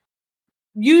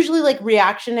usually like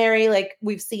reactionary, like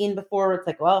we've seen before. It's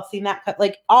like, well, I've seen that cut.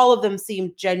 Like all of them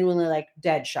seem genuinely like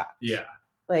dead shocked. Yeah.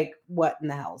 Like what in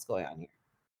the hell is going on here?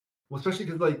 Well, especially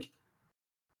because like,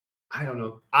 I don't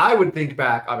know. I would think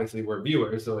back, obviously we're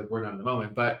viewers, so like we're not in the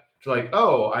moment, but to like,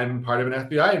 oh, I'm part of an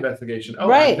FBI investigation. Oh,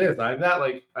 right. I'm this, I'm that,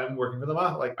 like I'm working for the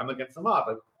mob, like I'm against the mob.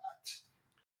 Like what?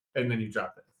 And then you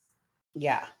drop it.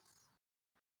 Yeah.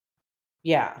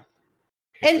 Yeah.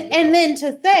 And then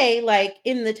to say, like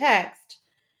in the text,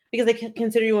 because I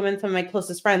consider you women some of my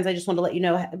closest friends, I just want to let you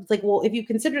know. It's like, well, if you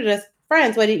considered us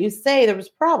friends, why didn't you say there was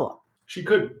a problem? She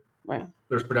could. Right.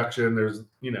 There's production, there's,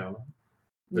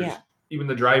 there's even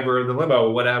the driver, the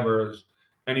limo, whatever,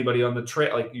 anybody on the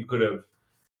trail, like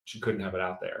she couldn't have it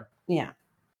out there. Yeah.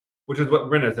 Which is what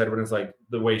Brenna said when it's like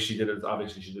the way she did it is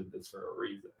obviously she did this for a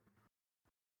reason.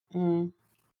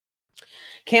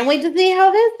 Can't wait to see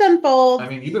how this unfolds. I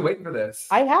mean, you've been waiting for this.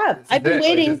 I have. I've been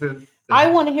waiting. Like, I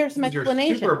want to hear some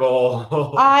explanation. Super Bowl.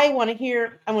 I want to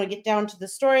get down to the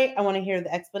story. I want to hear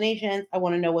the explanations. I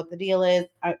want to know what the deal is.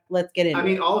 Let's get into it. I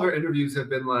mean, all of her interviews have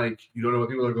been like, you don't know what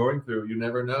people are going through. You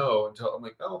never know until I'm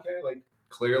like, oh, okay, like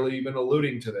clearly you've been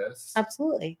alluding to this.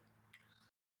 Absolutely.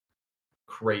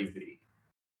 Crazy.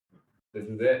 This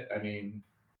is it. I mean,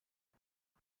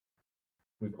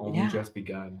 we've only just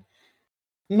begun.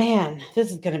 Man,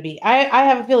 this is going to be, I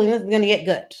have a feeling this is going to get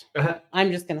good.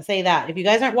 I'm just going to say that. If you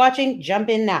guys aren't watching, jump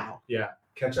in now. Yeah,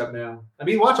 catch up now. I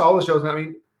mean, watch all the shows. I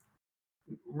mean,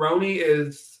 Roni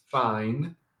is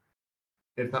fine.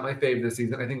 It's not my fave this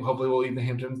season. I think hopefully we'll leave the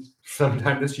Hamptons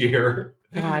sometime this year.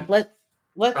 God, let's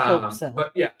hope so.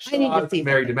 But yeah, I need to see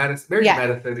Married to Medicine. Married to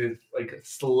Medicine is like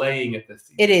slaying it this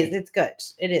season. It is. It's good.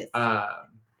 It is.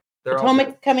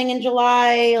 Potomac's coming in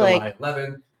July. July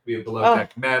 11th. We have Below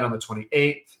Deck Men on the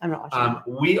 28th. I'm not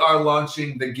watching we are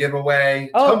launching the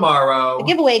giveaway tomorrow. The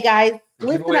giveaway, guys.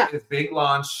 The giveaway is being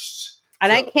launched.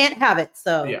 And I can't have it.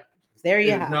 So there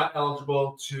you have it. It's not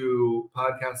eligible to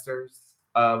podcasters.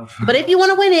 But if you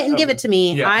want to win it and give it to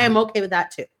me, I am okay with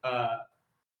that too.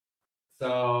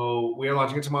 So we are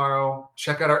launching it tomorrow.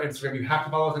 Check out our Instagram. You have to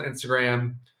follow us on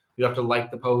Instagram. You have to like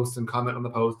the post and comment on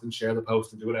the post and share the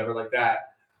post and do whatever like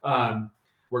that.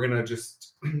 We're going to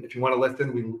just, if you want to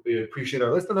listen, we appreciate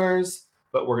our listeners,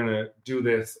 but we're going to do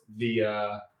this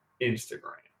via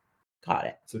Instagram. Got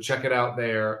it. So check it out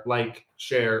there. Like,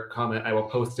 share, comment. I will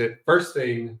post it first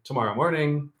thing tomorrow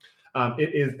morning.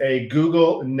 It is a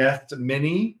Google Nest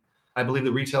Mini. I believe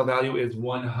the retail value is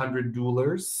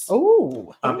 $100.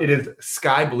 Oh. It is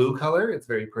sky blue color. It's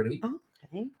very pretty.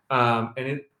 Okay. And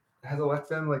it has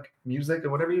Alexa like music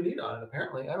and whatever you need on it.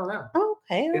 Apparently, I don't know.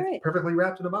 Okay, all it's right. perfectly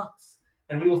wrapped in a box,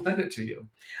 and we will send it to you.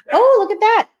 Oh, look at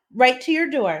that! Right to your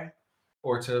door,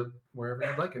 or to wherever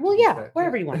you'd like it. Well, yeah,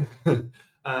 wherever you want.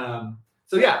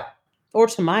 So yeah, or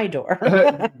to my door.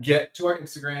 Get to our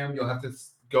Instagram. You'll have to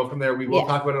go from there. We will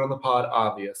talk about it on the pod,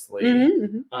 obviously.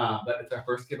 But it's our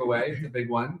first giveaway. It's a big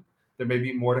one. There may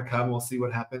be more to come. We'll see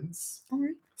what happens. All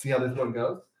right. See how this one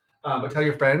goes. But tell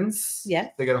your friends. Yeah.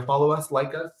 They got to follow us,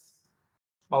 like us,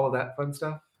 all of that fun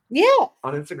stuff. Yeah.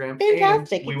 On Instagram.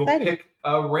 Fantastic. And we will pick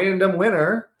a random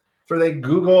winner for the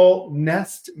Google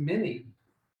Nest Mini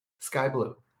Sky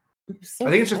Blue. I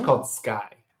think it's just called Sky.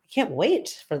 I can't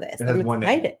wait for this. It has one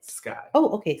name. Sky. Oh,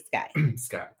 okay. Sky.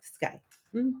 Sky.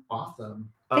 Awesome.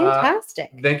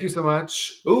 Fantastic. Thank you so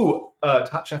much. Ooh,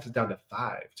 Top Chef is down to 5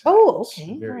 tonight. Oh,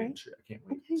 okay. Very interesting. I can't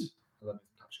wait. Okay. I love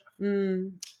Top Chef.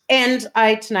 And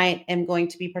I tonight am going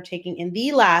to be partaking in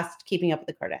the last Keeping Up with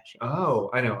the Kardashians. Oh,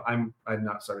 I know. I've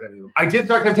not started any of them. I did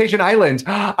start Temptation Island.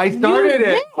 I started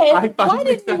it. Why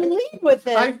did you leave with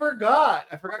it? I forgot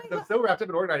because I'm so wrapped up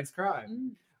in organized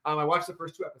crime. I watched the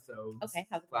first 2 episodes. Okay,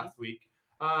 last week.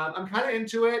 I'm kind of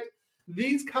into it.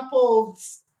 These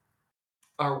couples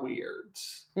are weird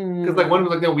because like one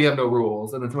was like, no, we have no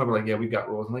rules, and then someone was like, yeah, we've got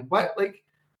rules. I'm like, what? Like,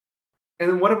 and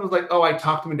then one of them was like, oh, I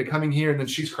talked him into coming here, and then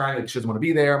she's crying like she doesn't want to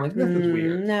be there. I'm like, this is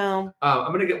weird. No,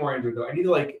 I'm gonna get more into it though. I need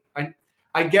to like,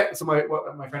 I get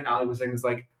what my friend Allie was saying is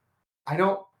like, I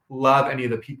don't love any of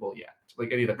the people yet,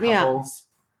 like any of the couples.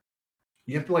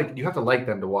 Yeah. You have to like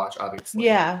them to watch, obviously.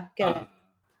 Yeah, get it.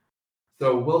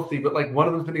 So we'll see, but like one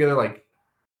of them's been together like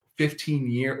 15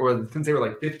 years, or since they were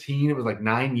like 15, it was like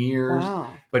 9 years.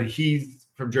 Wow. But he's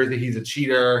from Jersey. He's a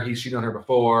cheater. He's cheated on her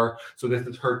before. So this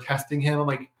is her testing him. I'm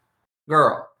like,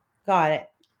 girl. Got it.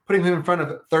 Putting him in front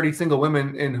of 30 single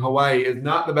women in Hawaii is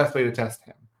not the best way to test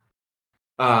him.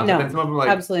 No, then some of them are like,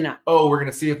 absolutely not. Oh, we're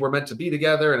going to see if we're meant to be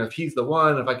together. And if he's the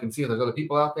one, if I can see if there's other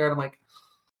people out there. And I'm like,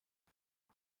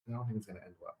 I don't think it's going to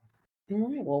end well. All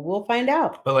right. Well, we'll find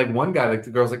out. But like one guy, like the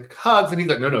girl's like, hugs. And he's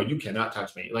like, no, you cannot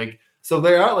touch me. Like, so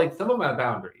there are like some of them have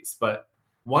boundaries, but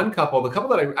one couple, the couple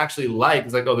that I actually like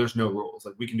is like, oh, there's no rules.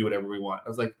 Like we can do whatever we want. I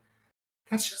was like,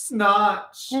 that's just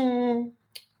not.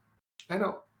 I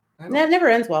don't. That never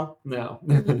ends well. No.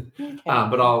 Okay.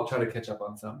 But I'll try to catch up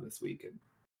on some this week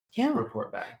and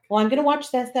report back. Well, I'm going to watch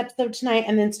this episode tonight,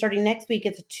 and then starting next week,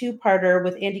 it's a 2-parter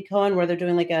with Andy Cohen where they're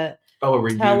doing like a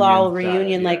tell-all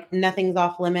reunion, like nothing's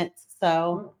off limits.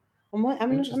 So I'm going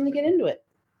to get into it.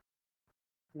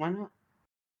 Why not?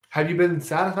 Have you been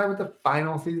satisfied with the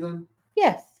final season?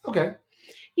 Yes. Okay.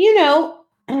 Yes.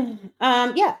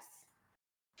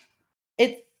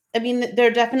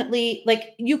 They're definitely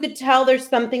like, you could tell there's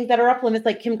some things that are off limits.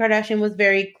 Like Kim Kardashian was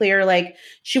very clear, like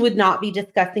she would not be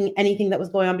discussing anything that was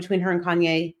going on between her and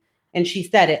Kanye. And she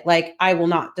said it like, I will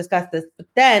not discuss this. But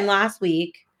then last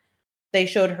week they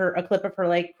showed her a clip of her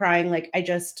like crying, like, I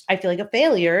feel like a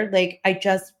failure. Like, I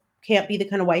just can't be the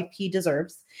kind of wife he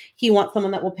deserves. He wants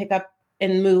someone that will pick up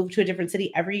and move to a different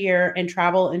city every year and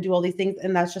travel and do all these things.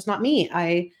 And that's just not me.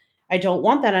 I don't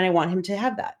want that. And I want him to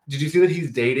have that. Did you see that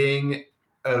he's dating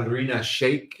Irina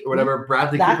Shayk or whatever,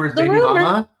 Bradley Cooper's baby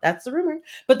mama? That's the rumor.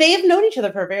 But they have known each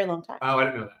other for a very long time. Oh, I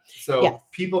didn't know that. So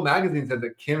People magazine said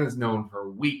that Kim is known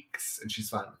for weeks and she's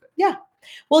fine with it. Yeah.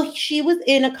 Well, she was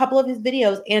in a couple of his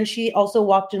videos and she also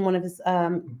walked in one of his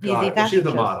easy fashion she's a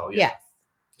shows. model. Yeah. Yes.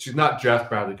 She's not just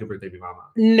Bradley Cooper's baby mama.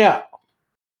 No.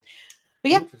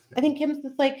 But yeah, I think Kim's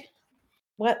just like,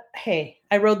 what? Hey,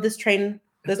 I rode this train,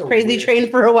 this crazy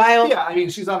train for a while. Yeah, I mean,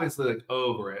 she's obviously like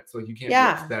over it, so you can't.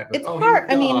 Yeah, it's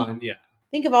hard. I mean,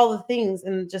 think of all the things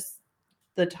and just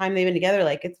the time they've been together.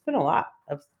 Like, it's been a lot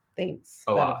of things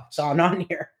that have gone on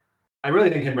here. I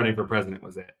really think him running for president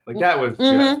was it. Like that was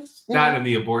just that and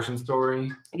the abortion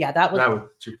story. Yeah, that was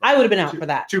too far. I would have been out for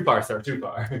that. Too far, sir. Too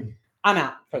far. I'm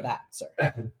out for that,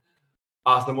 sir.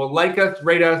 Awesome. Well, like us,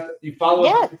 rate us. You follow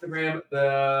us on Instagram.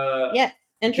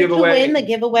 Enter to win the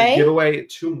giveaway. The giveaway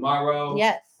tomorrow.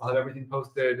 Yes. I'll have everything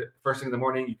posted first thing in the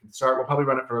morning. You can start. We'll probably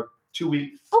run it for 2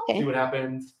 weeks. Okay. See what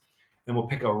happens. And we'll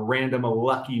pick a random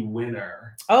lucky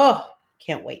winner. Oh,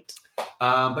 can't wait.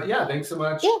 But yeah, thanks so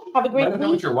much. Yeah, have a great week. Let us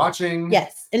know what you're watching.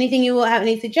 Yes. Anything you will have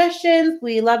any suggestions?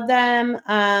 We love them.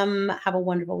 Have a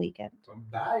wonderful weekend.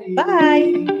 Bye.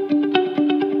 Bye.